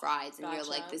knockoff rides, and you're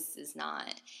like, Gotcha. this is not.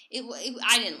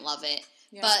 I didn't love it.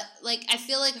 Yeah. But, like, I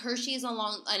feel like Hershey is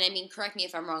along, and I mean, correct me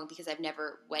if I'm wrong because I've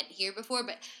never went here before,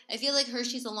 but I feel like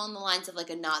Hershey's along the lines of, like,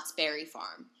 a Knott's Berry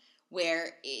Farm,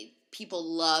 where people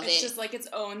love it's it. just like its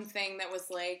own thing that was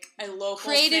like a local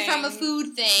Created thing. from a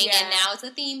food thing, Yeah. and now it's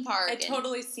a theme park. It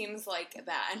totally seems like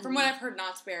that. And from what I've heard,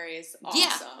 Knott's Berry is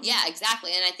awesome. Yeah,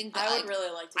 exactly. And I think that, I would really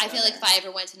like to I go feel like there. if I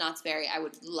ever went to Knott's Berry, I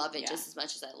would love it Yeah. just as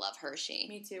much as I love Hershey.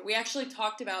 Me too. We actually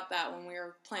talked about that when we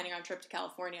were planning our trip to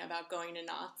California, about going to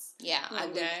Knott's. Yeah, I One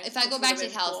would. day, If I which go back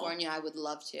would've to been cool. California, I would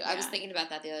love to. I was Yeah. thinking about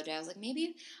that the other day. I was like,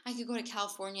 maybe I could go to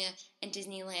California and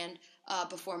Disneyland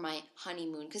before my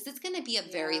honeymoon, because it's going to be a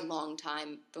very Yeah. long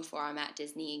time before I'm at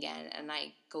Disney again, and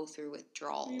I go through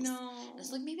withdrawals. I know. And I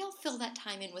was like, maybe I'll fill that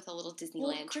time in with a little Disneyland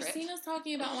Well, trip. Christina's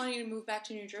talking about wanting to move back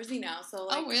to New Jersey now, so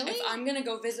like, Oh, really? if I'm gonna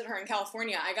go visit her in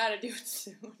California, I gotta do it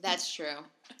soon. That's true.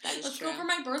 That is Let's true. go for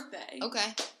my birthday.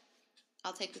 Okay.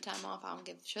 I'll take the time off. I don't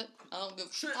give a shit. I don't give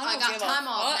a shit. I I don't got give a time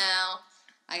off fuck. now.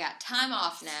 I got time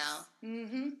off now.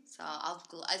 Mm-hmm. So I'll,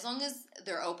 as long as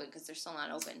they're open, because they're still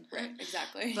not open. Right,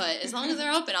 exactly. But as long as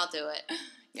they're open, I'll do it.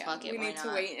 yeah, Fuck it, we why need to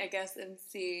not? wait, I guess, and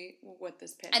see what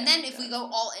this pandemic And then if we does. go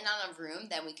all in on a room,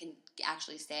 then we can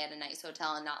actually stay at a nice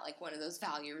hotel and not like one of those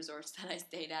value resorts that I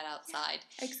stayed at outside.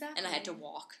 exactly, And I had to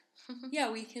walk. Yeah,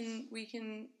 we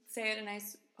can stay at a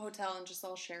nice hotel and just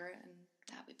all share it and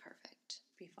That'd be perfect.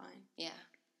 be fine. Yeah.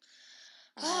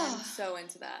 I'm so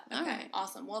into that. All Okay, right.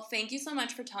 awesome. Well, thank you so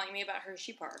much for telling me about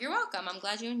Hershey Park. You're welcome. I'm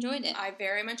glad you enjoyed it. I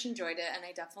very much enjoyed it, and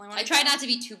I definitely want I to try not to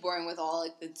be too boring with all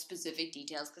like the specific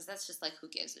details, because that's just like, who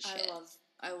gives a shit.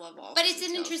 I love all. But the it's an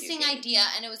details you interesting gave. idea,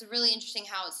 and it was really interesting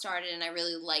how it started, and I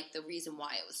really like the reason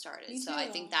why it was started. Me So I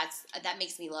too. think that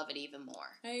makes me love it even more.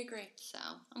 I agree. So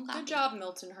I'm glad. Good job,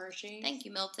 Milton Hershey. Thank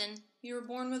you, Milton. You were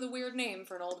born with a weird name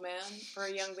for an old man, for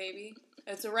a young baby.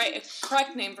 It's a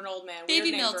correct name for an old man. Weird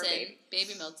Baby name for a Milton. baby.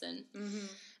 Baby Milton. Mm-hmm.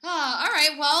 All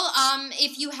right. Well,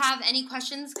 if you have any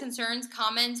questions, concerns,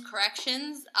 comments,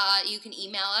 corrections, you can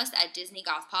email us at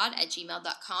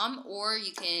disneygothpod@gmail.com, or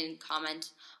you can comment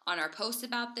on our post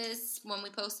about this when we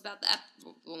post about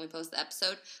the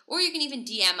episode, or you can even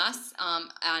DM us on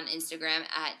Instagram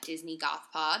at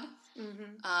disneygothpod.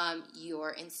 Mm-hmm.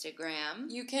 Your Instagram.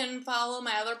 You can follow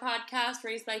my other podcast,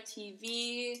 Raised by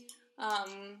TV.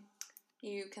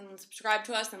 You can subscribe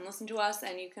to us and listen to us,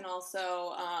 and you can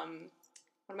also,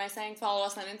 follow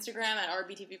us on Instagram at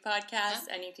RBTV Podcast,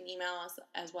 and you can email us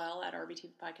as well at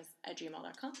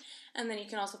rbtvpodcast@gmail.com. And then you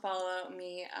can also follow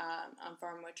me on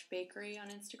Farm Witch Bakery on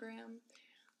Instagram.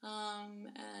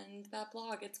 And that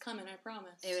blog, it's coming, I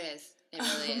promise. It is. It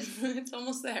really is. It's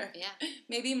almost there. Yeah.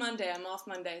 Maybe Monday. I'm off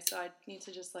Monday, so I need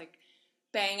to just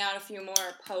bang out a few more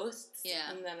posts. Yeah.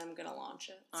 And then I'm gonna launch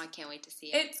it. Oh, I can't wait to see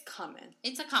it. It's coming.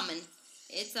 It's a coming.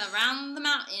 It's around the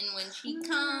mountain when she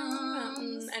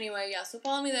comes. Anyway, yeah. So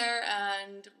follow me there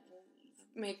and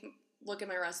look at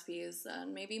my recipes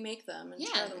and maybe make them and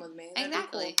share them with me. That'd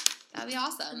Exactly. be cool. That'd be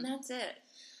awesome. And that's it.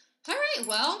 All right.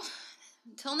 Well,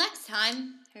 until next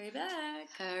time. Hurry back.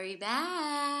 Hurry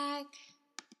back.